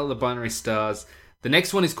 So Battle of the Binary Stars. The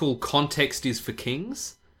next one is called Context is for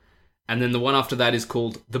Kings. And then the one after that is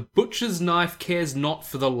called The Butcher's Knife Cares Not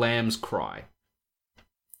for the Lamb's Cry.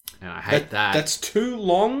 And I hate that. That's too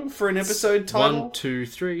long for an episode title. 1, 2,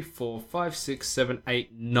 3, 4, 5, 6, 7,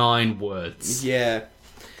 8, 9 words. Yeah.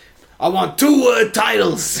 I want 2-word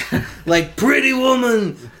titles. Like Pretty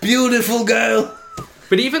Woman, Beautiful Girl.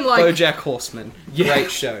 But even like... BoJack Horseman. Yeah.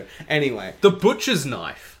 Great show. Anyway. The Butcher's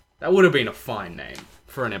Knife. That would have been a fine name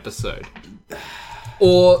for an episode.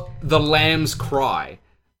 Or The Lamb's Cry.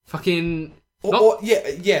 Fucking...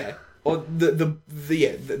 Yeah. Or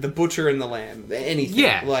the butcher and the lamb. Anything.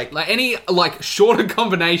 Yeah. Like any shorter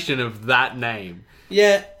combination of that name.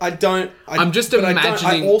 Yeah, I'm just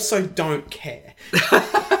imagining... I also don't care.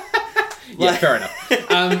 Yeah, fair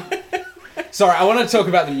enough. Sorry, I want to talk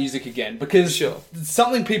about the music again, because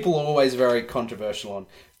something people are always very controversial on.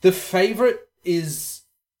 The favourite is...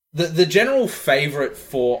 The general favourite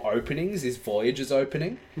for openings is Voyager's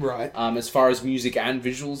opening. Right. As far as music and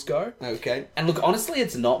visuals go. Okay. And look, honestly,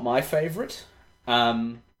 it's not my favourite.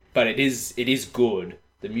 But it is good.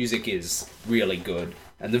 The music is really good.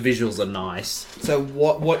 And the visuals are nice. So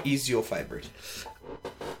what is your favourite?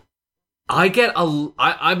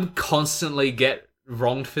 I'm constantly get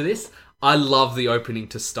wronged for this. I love the opening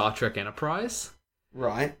to Star Trek Enterprise.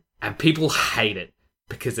 Right. And people hate it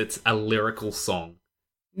because it's a lyrical song.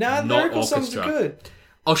 No, lyrical songs are good.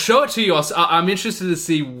 I'll show it to you. I'm interested to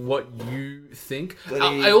see what you think.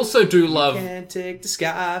 I also do love... You can't take the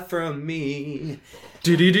sky from me.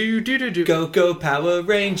 Do-do-do-do-do-do. Go Power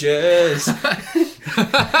Rangers.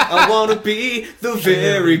 I want to be the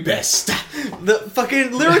very best. The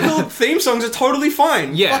fucking lyrical theme songs are totally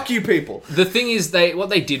fine. Yeah. Fuck you people. The thing is, what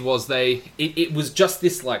they did was it was just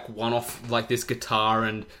this like one-off, like this guitar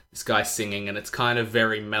and this guy singing, and it's kind of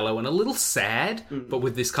very mellow and a little sad, but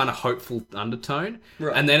with this kind of hopeful undertone.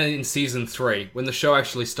 Right. And then in season 3, when the show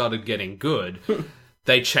actually started getting good,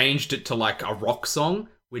 they changed it to like a rock song,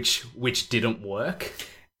 which didn't work.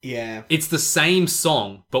 Yeah. It's the same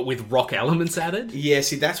song, but with rock elements added. Yeah,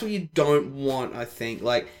 see, that's what you don't want, I think.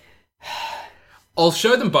 Like... I'll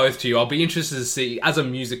show them both to you. I'll be interested to see, as a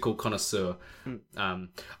musical connoisseur. I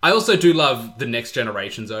also do love the Next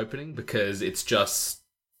Generation's opening, because it's just...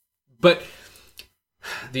 But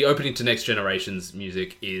the opening to Next Generation's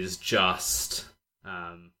music is just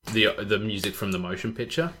the music from the motion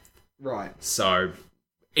picture. Right. So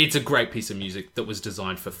it's a great piece of music that was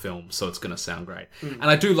designed for film, so it's going to sound great. And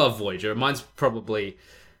I do love Voyager. Mine's probably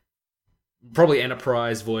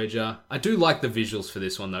Enterprise, Voyager. I do like the visuals for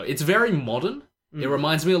this one, though. It's very modern. It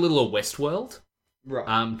reminds me a little of Westworld.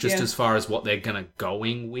 Right. As far as what they're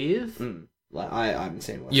going with. Like, I haven't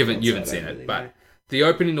seen Westworld. You haven't seen it, but the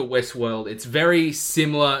opening to Westworld, it's very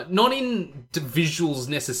similar, not in the visuals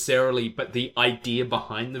necessarily, but the idea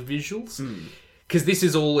behind the visuals. Because this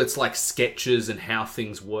is all, it's like sketches and how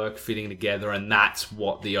things work fitting together, and that's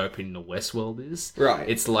what the opening to Westworld is. Right.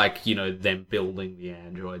 It's like, them building the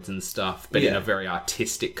androids and stuff, but in a very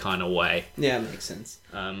artistic kind of way. Yeah, it makes sense.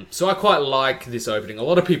 So I quite like this opening. A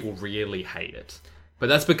lot of people really hate it, but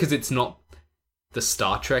that's because it's not the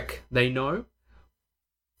Star Trek they know.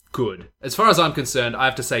 Good. As far as I'm concerned, I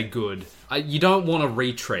have to say good. You don't want a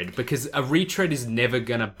retread, because a retread is never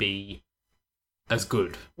going to be as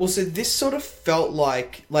good. Well, so this sort of felt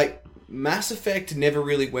like Mass Effect never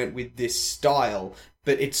really went with this style,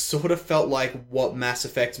 but it sort of felt like what Mass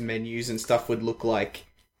Effect menus and stuff would look like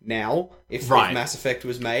now if Mass Effect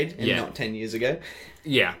was made and not 10 years ago.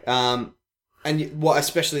 Yeah. And what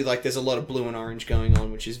especially there's a lot of blue and orange going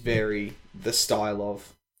on, which is very the style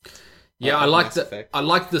of. Yeah, I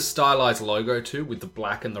like the stylized logo too, with the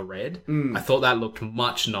black and the red. I thought that looked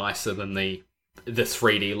much nicer than the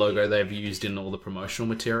 3D logo they've used in all the promotional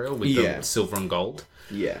material with the silver and gold.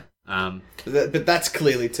 Yeah. But that's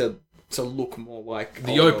clearly to look more like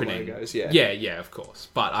the opening logos. Yeah. Yeah, of course.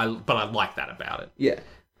 But I like that about it. Yeah.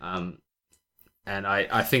 And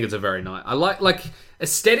I think it's a very nice. I like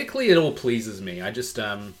aesthetically, it all pleases me. I just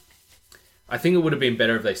I think it would have been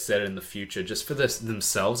better if they said it in the future, just for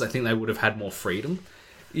themselves. I think they would have had more freedom.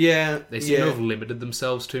 Yeah. They seem to have limited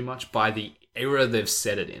themselves too much by the era they've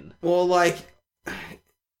set it in. Well,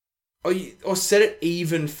 or set it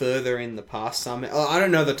even further in the past. I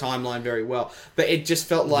don't know the timeline very well, but it just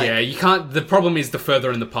felt like... Yeah, you can't... The problem is the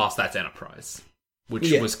further in the past, that's Enterprise,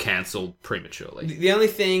 which was cancelled prematurely. The only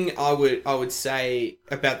thing I would say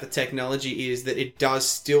about the technology is that it does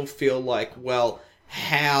still feel like, well,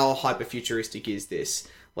 how hyper-futuristic is this?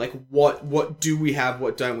 Like, what do we have,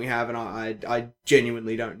 what don't we have? And I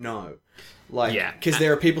genuinely don't know. Because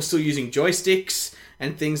there are people still using joysticks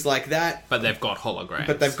and things like that. But they've got holograms.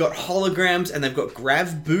 And they've got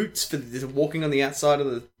grav boots for walking on the outside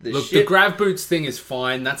of the Look, ship. the grav boots thing is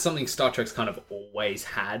fine. That's something Star Trek's kind of always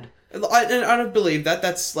had. I don't believe that.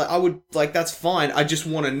 That's that's fine. I just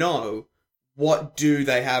want to know, what do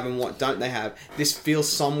they have and what don't they have? This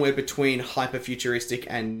feels somewhere between hyper-futuristic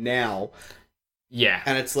and now. Yeah.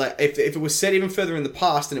 And it's like, if it was set even further in the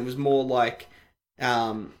past and it was more like...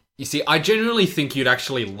 You see, I genuinely think you'd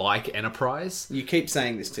actually like Enterprise. You keep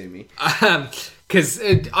saying this to me. Because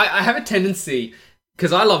I have a tendency...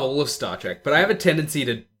 Because I love all of Star Trek, but I have a tendency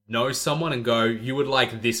to know someone and go, you would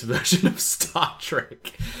like this version of Star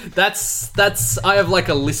Trek. That's I have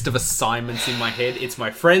a list of assignments in my head. It's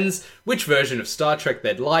my friends, which version of Star Trek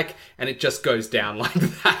they'd like, and it just goes down like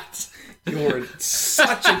that. You're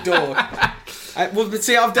such a dork. But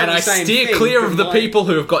see, I've done the same thing. And I steer clear of the people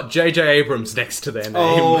who have got J.J. Abrams next to their name.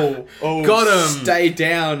 Oh, got him. Stay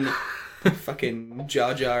down, fucking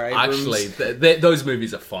Jar Jar Abrams. Actually, those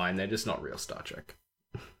movies are fine. They're just not real Star Trek.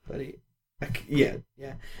 Yeah.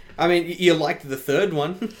 I mean, you liked the third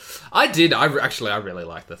one. I did. I really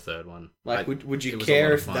liked the third one. Would you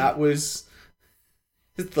care if that was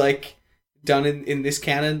done in this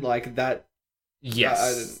canon like that?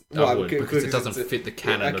 Yes, I would, because it doesn't fit the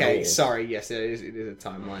canon at all. Okay, sorry, yes, it is a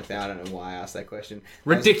timeline thing. I don't know why I asked that question.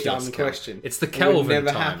 Ridiculous dumb question. It's the Kelvin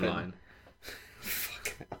timeline.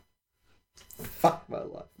 Fuck my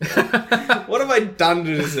life. What have I done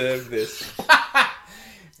to deserve this?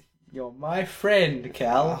 You're my friend,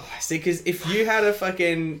 Cal. See, because if you had a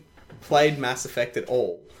fucking played Mass Effect at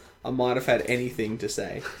all, I might have had anything to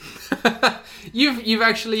say.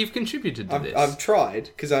 You've contributed to this. I've tried,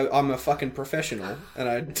 because I'm a fucking professional,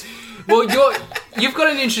 and Well, you've got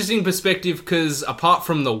an interesting perspective, because apart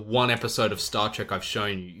from the one episode of Star Trek I've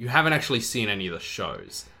shown you, you haven't actually seen any of the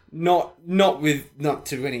shows. Not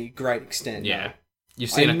to any great extent. Yeah. No.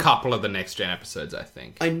 You've seen a couple of the Next Gen episodes, I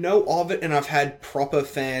think. I know of it, and I've had proper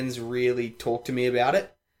fans really talk to me about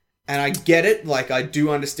it. And I get it, I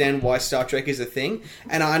do understand why Star Trek is a thing,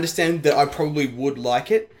 and I understand that I probably would like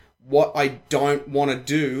it. What I don't want to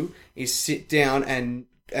do is sit down and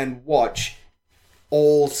watch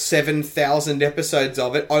all 7,000 episodes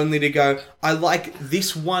of it, only to go, I like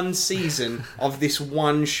this one season of this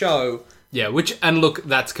one show. Yeah, and look,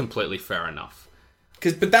 that's completely fair enough.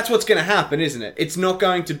 But that's what's going to happen, isn't it? It's not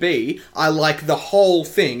going to be, I like the whole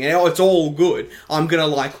thing, and it's all good. I'm going to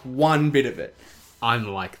like one bit of it. I'm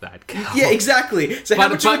like that, Cal. Yeah, exactly. So how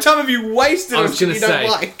much of your time have you wasted on shit you don't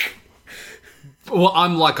like? Well, I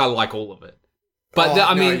like all of it. But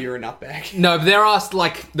I mean, you're a nutbag. No, there are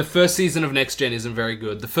like the first season of Next Gen isn't very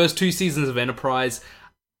good. The first 2 seasons of Enterprise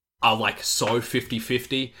are like so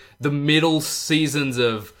 50-50. The middle seasons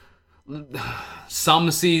of Voyager's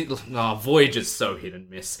so hit and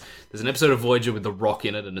miss. There's an episode of Voyager with The Rock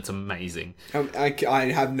in it, and it's amazing.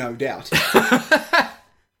 I have no doubt.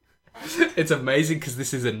 It's amazing because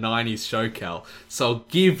this is a 90s show, Cal. So I'll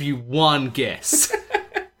give you one guess.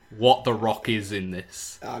 What The Rock is in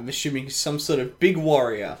this. I'm assuming he's some sort of big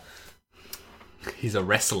warrior. He's a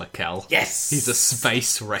wrestler, Cal. Yes! He's a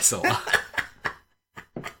space wrestler.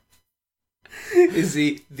 Is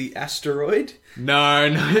he the asteroid? No, I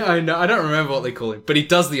don't remember what they call him. But he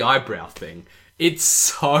does the eyebrow thing. It's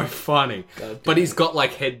so funny. But he's got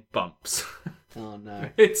like head bumps. Oh no.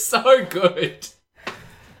 It's so good.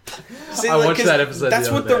 See, I watched that episode.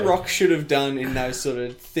 That's what The Rock should have done in those sort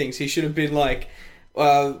of things. He should have been like,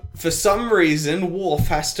 for some reason, Worf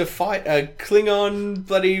has to fight a Klingon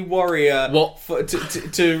bloody warrior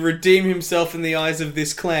to redeem himself in the eyes of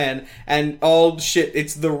this clan. And oh shit,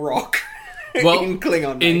 it's The Rock in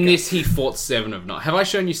Klingon makeup. In this, he fought 7 of 9. Have I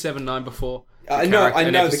shown you 7 of 9 before? I know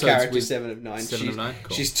the character 7 of 9. 7 of 9?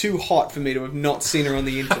 Cool. She's too hot for me to have not seen her on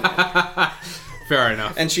the internet. Fair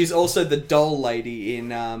enough. And she's also the doll lady in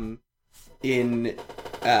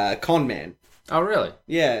Con Man. Oh, really?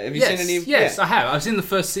 Yeah. Have you seen any? Yes, I have. I've seen the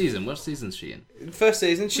first season. What season is she in? First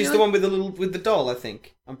season. She's the one with the doll. I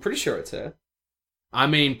think. I'm pretty sure it's her. I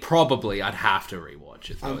mean, probably. I'd have to rewatch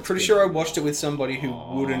it. I'm pretty sure I watched it with somebody who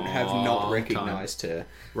wouldn't have not recognised her,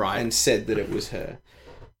 right? And said that it was her.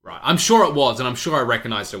 Right. I'm sure it was, and I'm sure I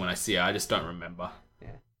recognised her when I see her. I just don't remember.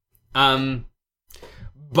 Yeah.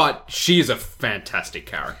 But she is a fantastic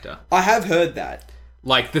character. I have heard that.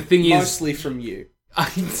 Like, the thing is... Mostly from you.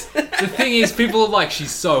 The thing is, people are like,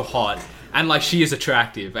 she's so hot, and like, she is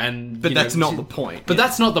attractive, and... But that's not the point. But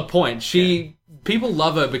that's not the point. People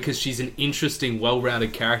love her because she's an interesting,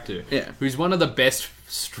 well-rounded character. Yeah. Who's one of the best,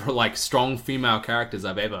 strong female characters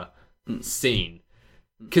I've ever seen.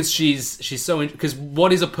 Because she's so... Because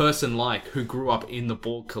what is a person like who grew up in the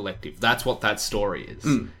Borg Collective? That's what that story is.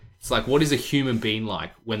 It's like, what is a human being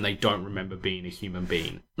like when they don't remember being a human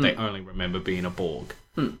being? They only remember being a Borg.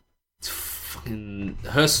 It's fucking...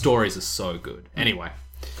 Her stories are so good. Anyway.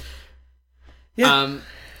 Yeah.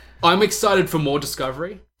 I'm excited for more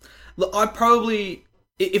Discovery. Look, I probably...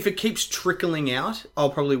 If it keeps trickling out,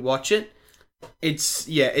 I'll probably watch it. It's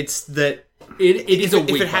that... It is a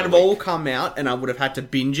week. If it had all come out and I would have had to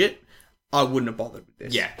binge it, I wouldn't have bothered with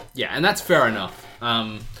this. Yeah, and that's fair enough.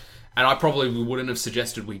 And I probably wouldn't have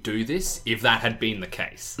suggested we do this if that had been the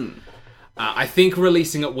case. I think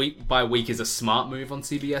releasing it week by week is a smart move on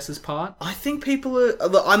CBS's part. I think people are...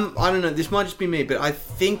 I don't know, this might just be me, but I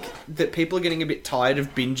think that people are getting a bit tired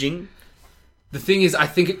of binging. The thing is, I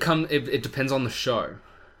think it depends on the show.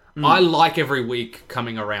 I like every week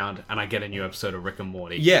coming around and I get a new episode of Rick and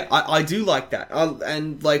Morty. Yeah, I do like that.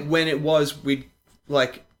 And like when it was, we'd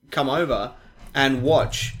like come over and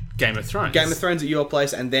watch Game of Thrones at your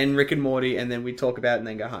place, and then Rick and Morty, and then we'd talk about it and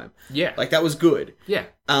then go home. Yeah. Like that was good. Yeah.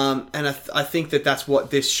 And I think that's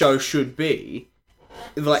what this show should be.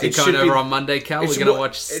 Like, it going over on Monday, Cal? We're going to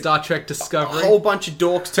watch Star Trek Discovery. A whole bunch of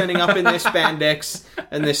dorks turning up in their spandex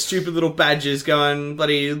and their stupid little badges going,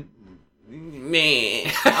 bloody... Man,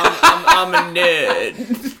 I'm a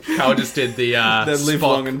nerd. Cal just did the live Spock,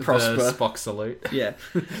 long and prosper. The Spock salute. Yeah.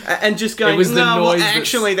 And just going, it was the noise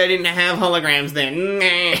actually they didn't have holograms then.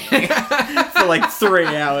 For like 3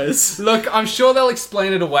 hours. Look, I'm sure they'll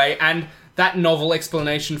explain it away, and that novel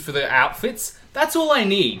explanation for the outfits, that's all I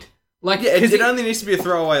need. Like, yeah, it only needs to be a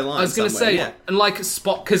throwaway line. I was going to say, and like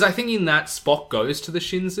Spock, because I think in that Spock goes to the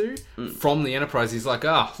Shinzu from the Enterprise. He's like,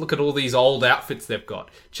 look at all these old outfits they've got.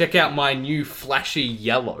 Check out my new flashy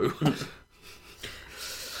yellow.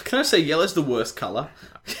 Can I say yellow's the worst colour?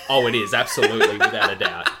 Oh, it is, absolutely, without a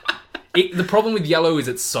doubt. The problem with yellow is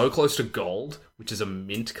it's so close to gold, which is a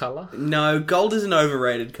mint colour. No, gold is an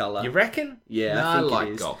overrated colour. You reckon? Yeah, I think like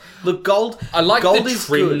it is. gold. Look, gold. I like gold the is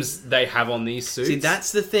trims good. they have on these suits. See,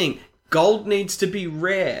 that's the thing. Gold needs to be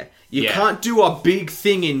rare. You Yeah. can't do a big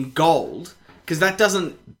thing in gold because that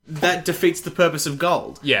defeats the purpose of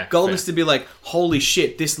gold. Yeah, gold fair. needs to be like, holy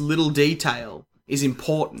shit, this little detail is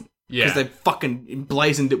important. Yeah. Because they fucking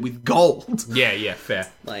emblazoned it with gold. Yeah, fair.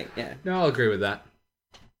 Like, yeah. No, I'll agree with that.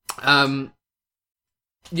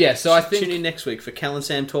 Yeah, so I think... Tune in next week for Cal and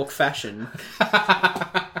Sam Talk Fashion.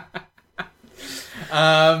 So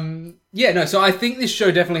I think this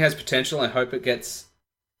show definitely has potential. I hope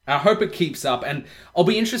it keeps up, and I'll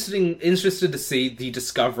be interested to see the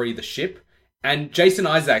Discovery, the ship, and Jason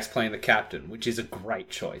Isaacs playing the captain, which is a great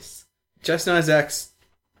choice. Jason Isaacs,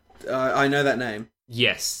 I know that name.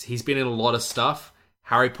 Yes, he's been in a lot of stuff.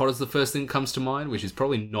 Harry Potter's the first thing that comes to mind, which is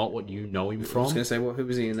probably not what you know him from. I was going to say, who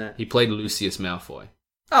was he in that? He played Lucius Malfoy.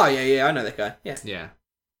 Oh, yeah, I know that guy. Yeah. Yeah.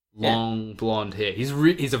 Long, blonde hair. He's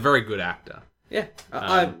a very good actor. Yeah.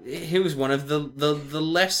 He was one of the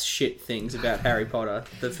less shit things about Harry Potter,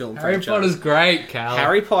 the film franchise. Harry Potter's great, Cal.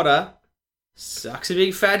 Harry Potter sucks a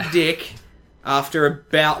big fat dick after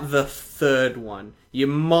about the third one. You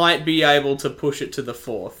might be able to push it to the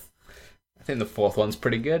fourth. I think the fourth one's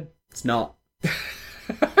pretty good. It's not.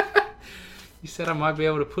 You said I might be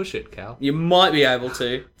able to push it, Cal. You might be able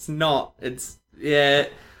to. It's not. Yeah,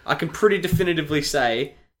 I can pretty definitively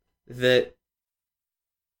say that...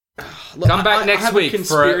 Look, Come back next have week a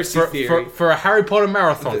conspiracy theory for a Harry Potter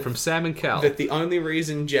marathon from Sam and Cal. that the only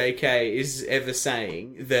reason JK is ever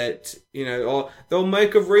saying that, they'll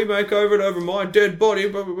make a remake over my dead body,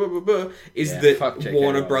 blah, blah, blah, blah, blah, is that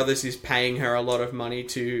Warner Brothers is paying her a lot of money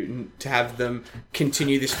to have them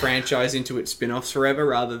continue this franchise into its spin-offs forever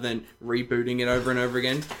rather than rebooting it over and over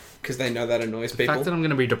again. Because they know that annoys people. The fact that I'm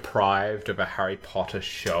going to be deprived of a Harry Potter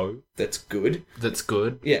show that's good.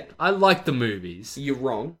 Yeah. I like the movies. You're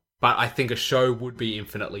wrong. But I think a show would be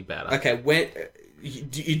infinitely better. Okay,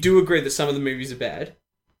 you do agree that some of the movies are bad?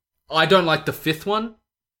 I don't like the fifth one,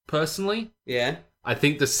 personally. Yeah. I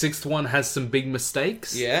think the sixth one has some big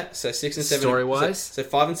mistakes. Yeah, so 6 and 7... Story-wise. So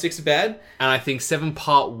 5 and 6 are bad? And I think 7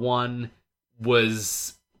 Part 1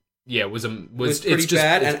 was pretty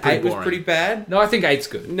bad, and 8 was pretty bad. No, I think 8's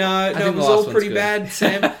good. No, it was all pretty bad,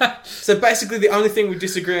 Sam. So basically, the only thing we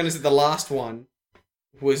disagree on is that the last one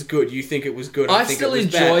was good. You think it was good. I think still it was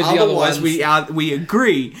enjoy bad. the other ones. Otherwise, we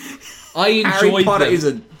agree. I enjoy Harry Potter them. is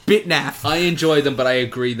a bit naff. I enjoy them, but I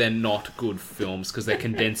agree they're not good films because they're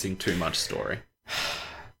condensing too much story.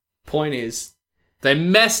 Point is, they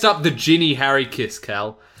messed up the Ginny Harry kiss,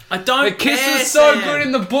 Cal. I don't The kiss care, was so Sam. good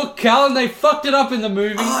in the book, Cal, and they fucked it up in the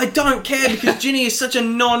movie. Oh, I don't care because Ginny is such a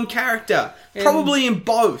non-character. Probably in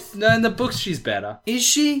both. No, in the books she's better. Is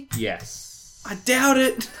she? Yes. I doubt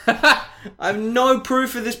it. I have no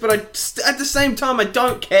proof of this, but at the same time, I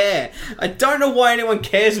don't care. I don't know why anyone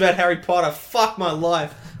cares about Harry Potter. Fuck my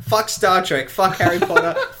life. Fuck Star Trek. Fuck Harry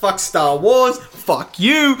Potter. Fuck Star Wars. Fuck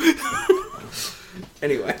you.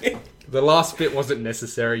 Anyway. The last bit wasn't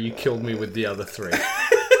necessary. You killed me with the other 3.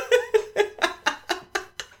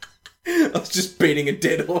 I was just beating a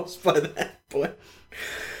dead horse by that point.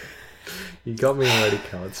 You got me already,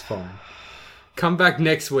 Cal. It's fine. Come back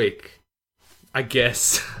next week. I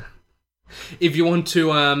guess. If you want to,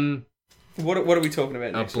 What are we talking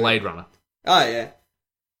about next Blade Runner. Oh, yeah.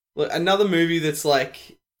 Look, another movie that's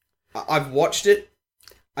like... I've watched it,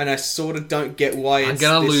 and I sort of don't get why it's I'm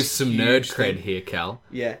gonna this lose some nerd huge cred thing. here, Cal.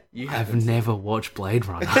 Yeah, you I've haven't. never watched Blade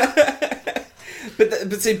Runner.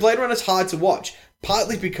 But see, Blade Runner's hard to watch.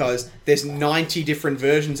 Partly because there's 90 different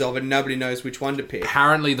versions of it and nobody knows which one to pick.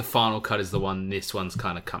 Apparently the final cut is the one this one's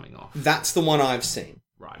kind of coming off. That's the one I've seen.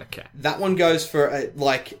 Right, okay. That one goes for,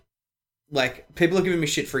 like, people are giving me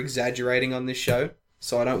shit for exaggerating on this show,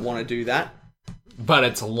 so I don't want to do that. But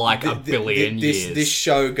it's like a billion years.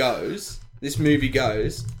 This movie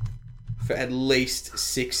goes for at least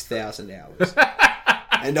 6,000 hours.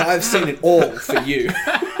 And I've seen it all for you.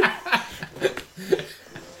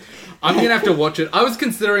 I'm going to have to watch it. I was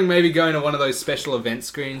considering maybe going to one of those special event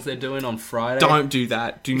screens they're doing on Friday. Don't do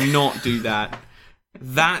that. Do not do that.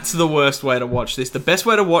 That's the worst way to watch this. The best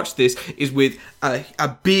way to watch this is with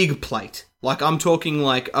a big plate. Like, I'm talking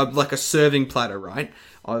like a serving platter, right?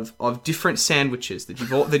 Of different sandwiches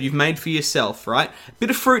that you've made for yourself, right? A bit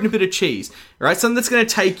of fruit and a bit of cheese, right? Something that's going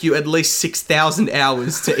to take you at least 6,000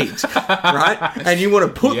 hours to eat, right? And you want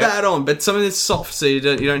to put that on, but something that's soft so you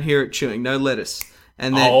don't hear it chewing. No lettuce.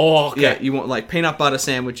 And then, yeah, you want like peanut butter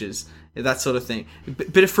sandwiches, that sort of thing. A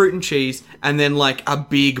bit of fruit and cheese, and then like a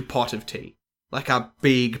big pot of tea. Like a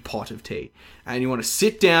big pot of tea. And you want to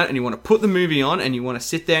sit down and you want to put the movie on and you want to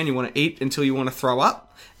sit there and you want to eat until you want to throw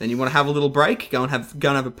up. Then you want to have a little break, go and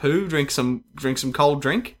have a poo, drink some cold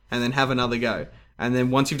drink, and then have another go. And then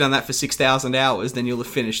once you've done that for 6,000 hours, then you'll have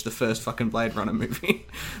finished the first fucking Blade Runner movie.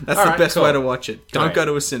 That's the best way to watch it. Don't go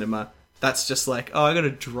to a cinema. That's just like, oh, I got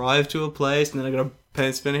to drive to a place and then I got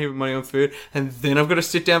to spend a heap of money on food and then I've got to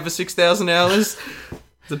sit down for 6,000 hours.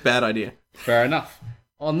 It's a bad idea. Fair enough.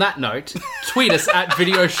 On that note, tweet us at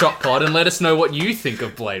VideoShotPod and let us know what you think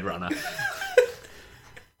of Blade Runner.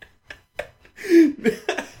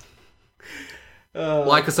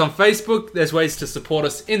 Like us on Facebook. There's ways to support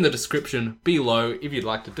us in the description below if you'd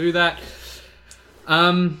like to do that.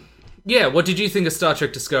 Yeah, what did you think of Star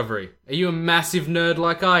Trek Discovery? Are you a massive nerd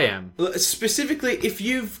like I am? Specifically, if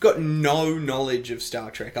you've got no knowledge of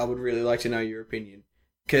Star Trek, I would really like to know your opinion.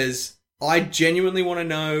 Because I genuinely want to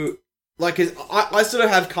know... Like, 'cause I sort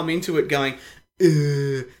of have come into it going,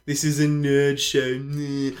 this is a nerd show.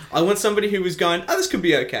 I want somebody who was going, this could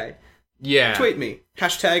be okay. Yeah. Tweet me.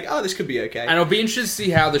 Hashtag, this could be okay. And I'll be interested to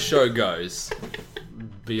see how the show goes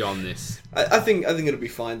beyond this. I think it'll be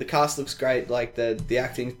fine. The cast looks great. Like, the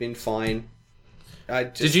acting's been fine.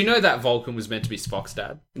 Did you know that Vulcan was meant to be Spock's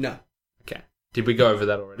dad? No. Okay. Did we go over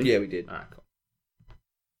that already? Yeah, we did. Alright, cool.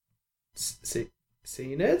 See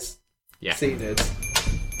you, nerds? Yeah. See you, nerds.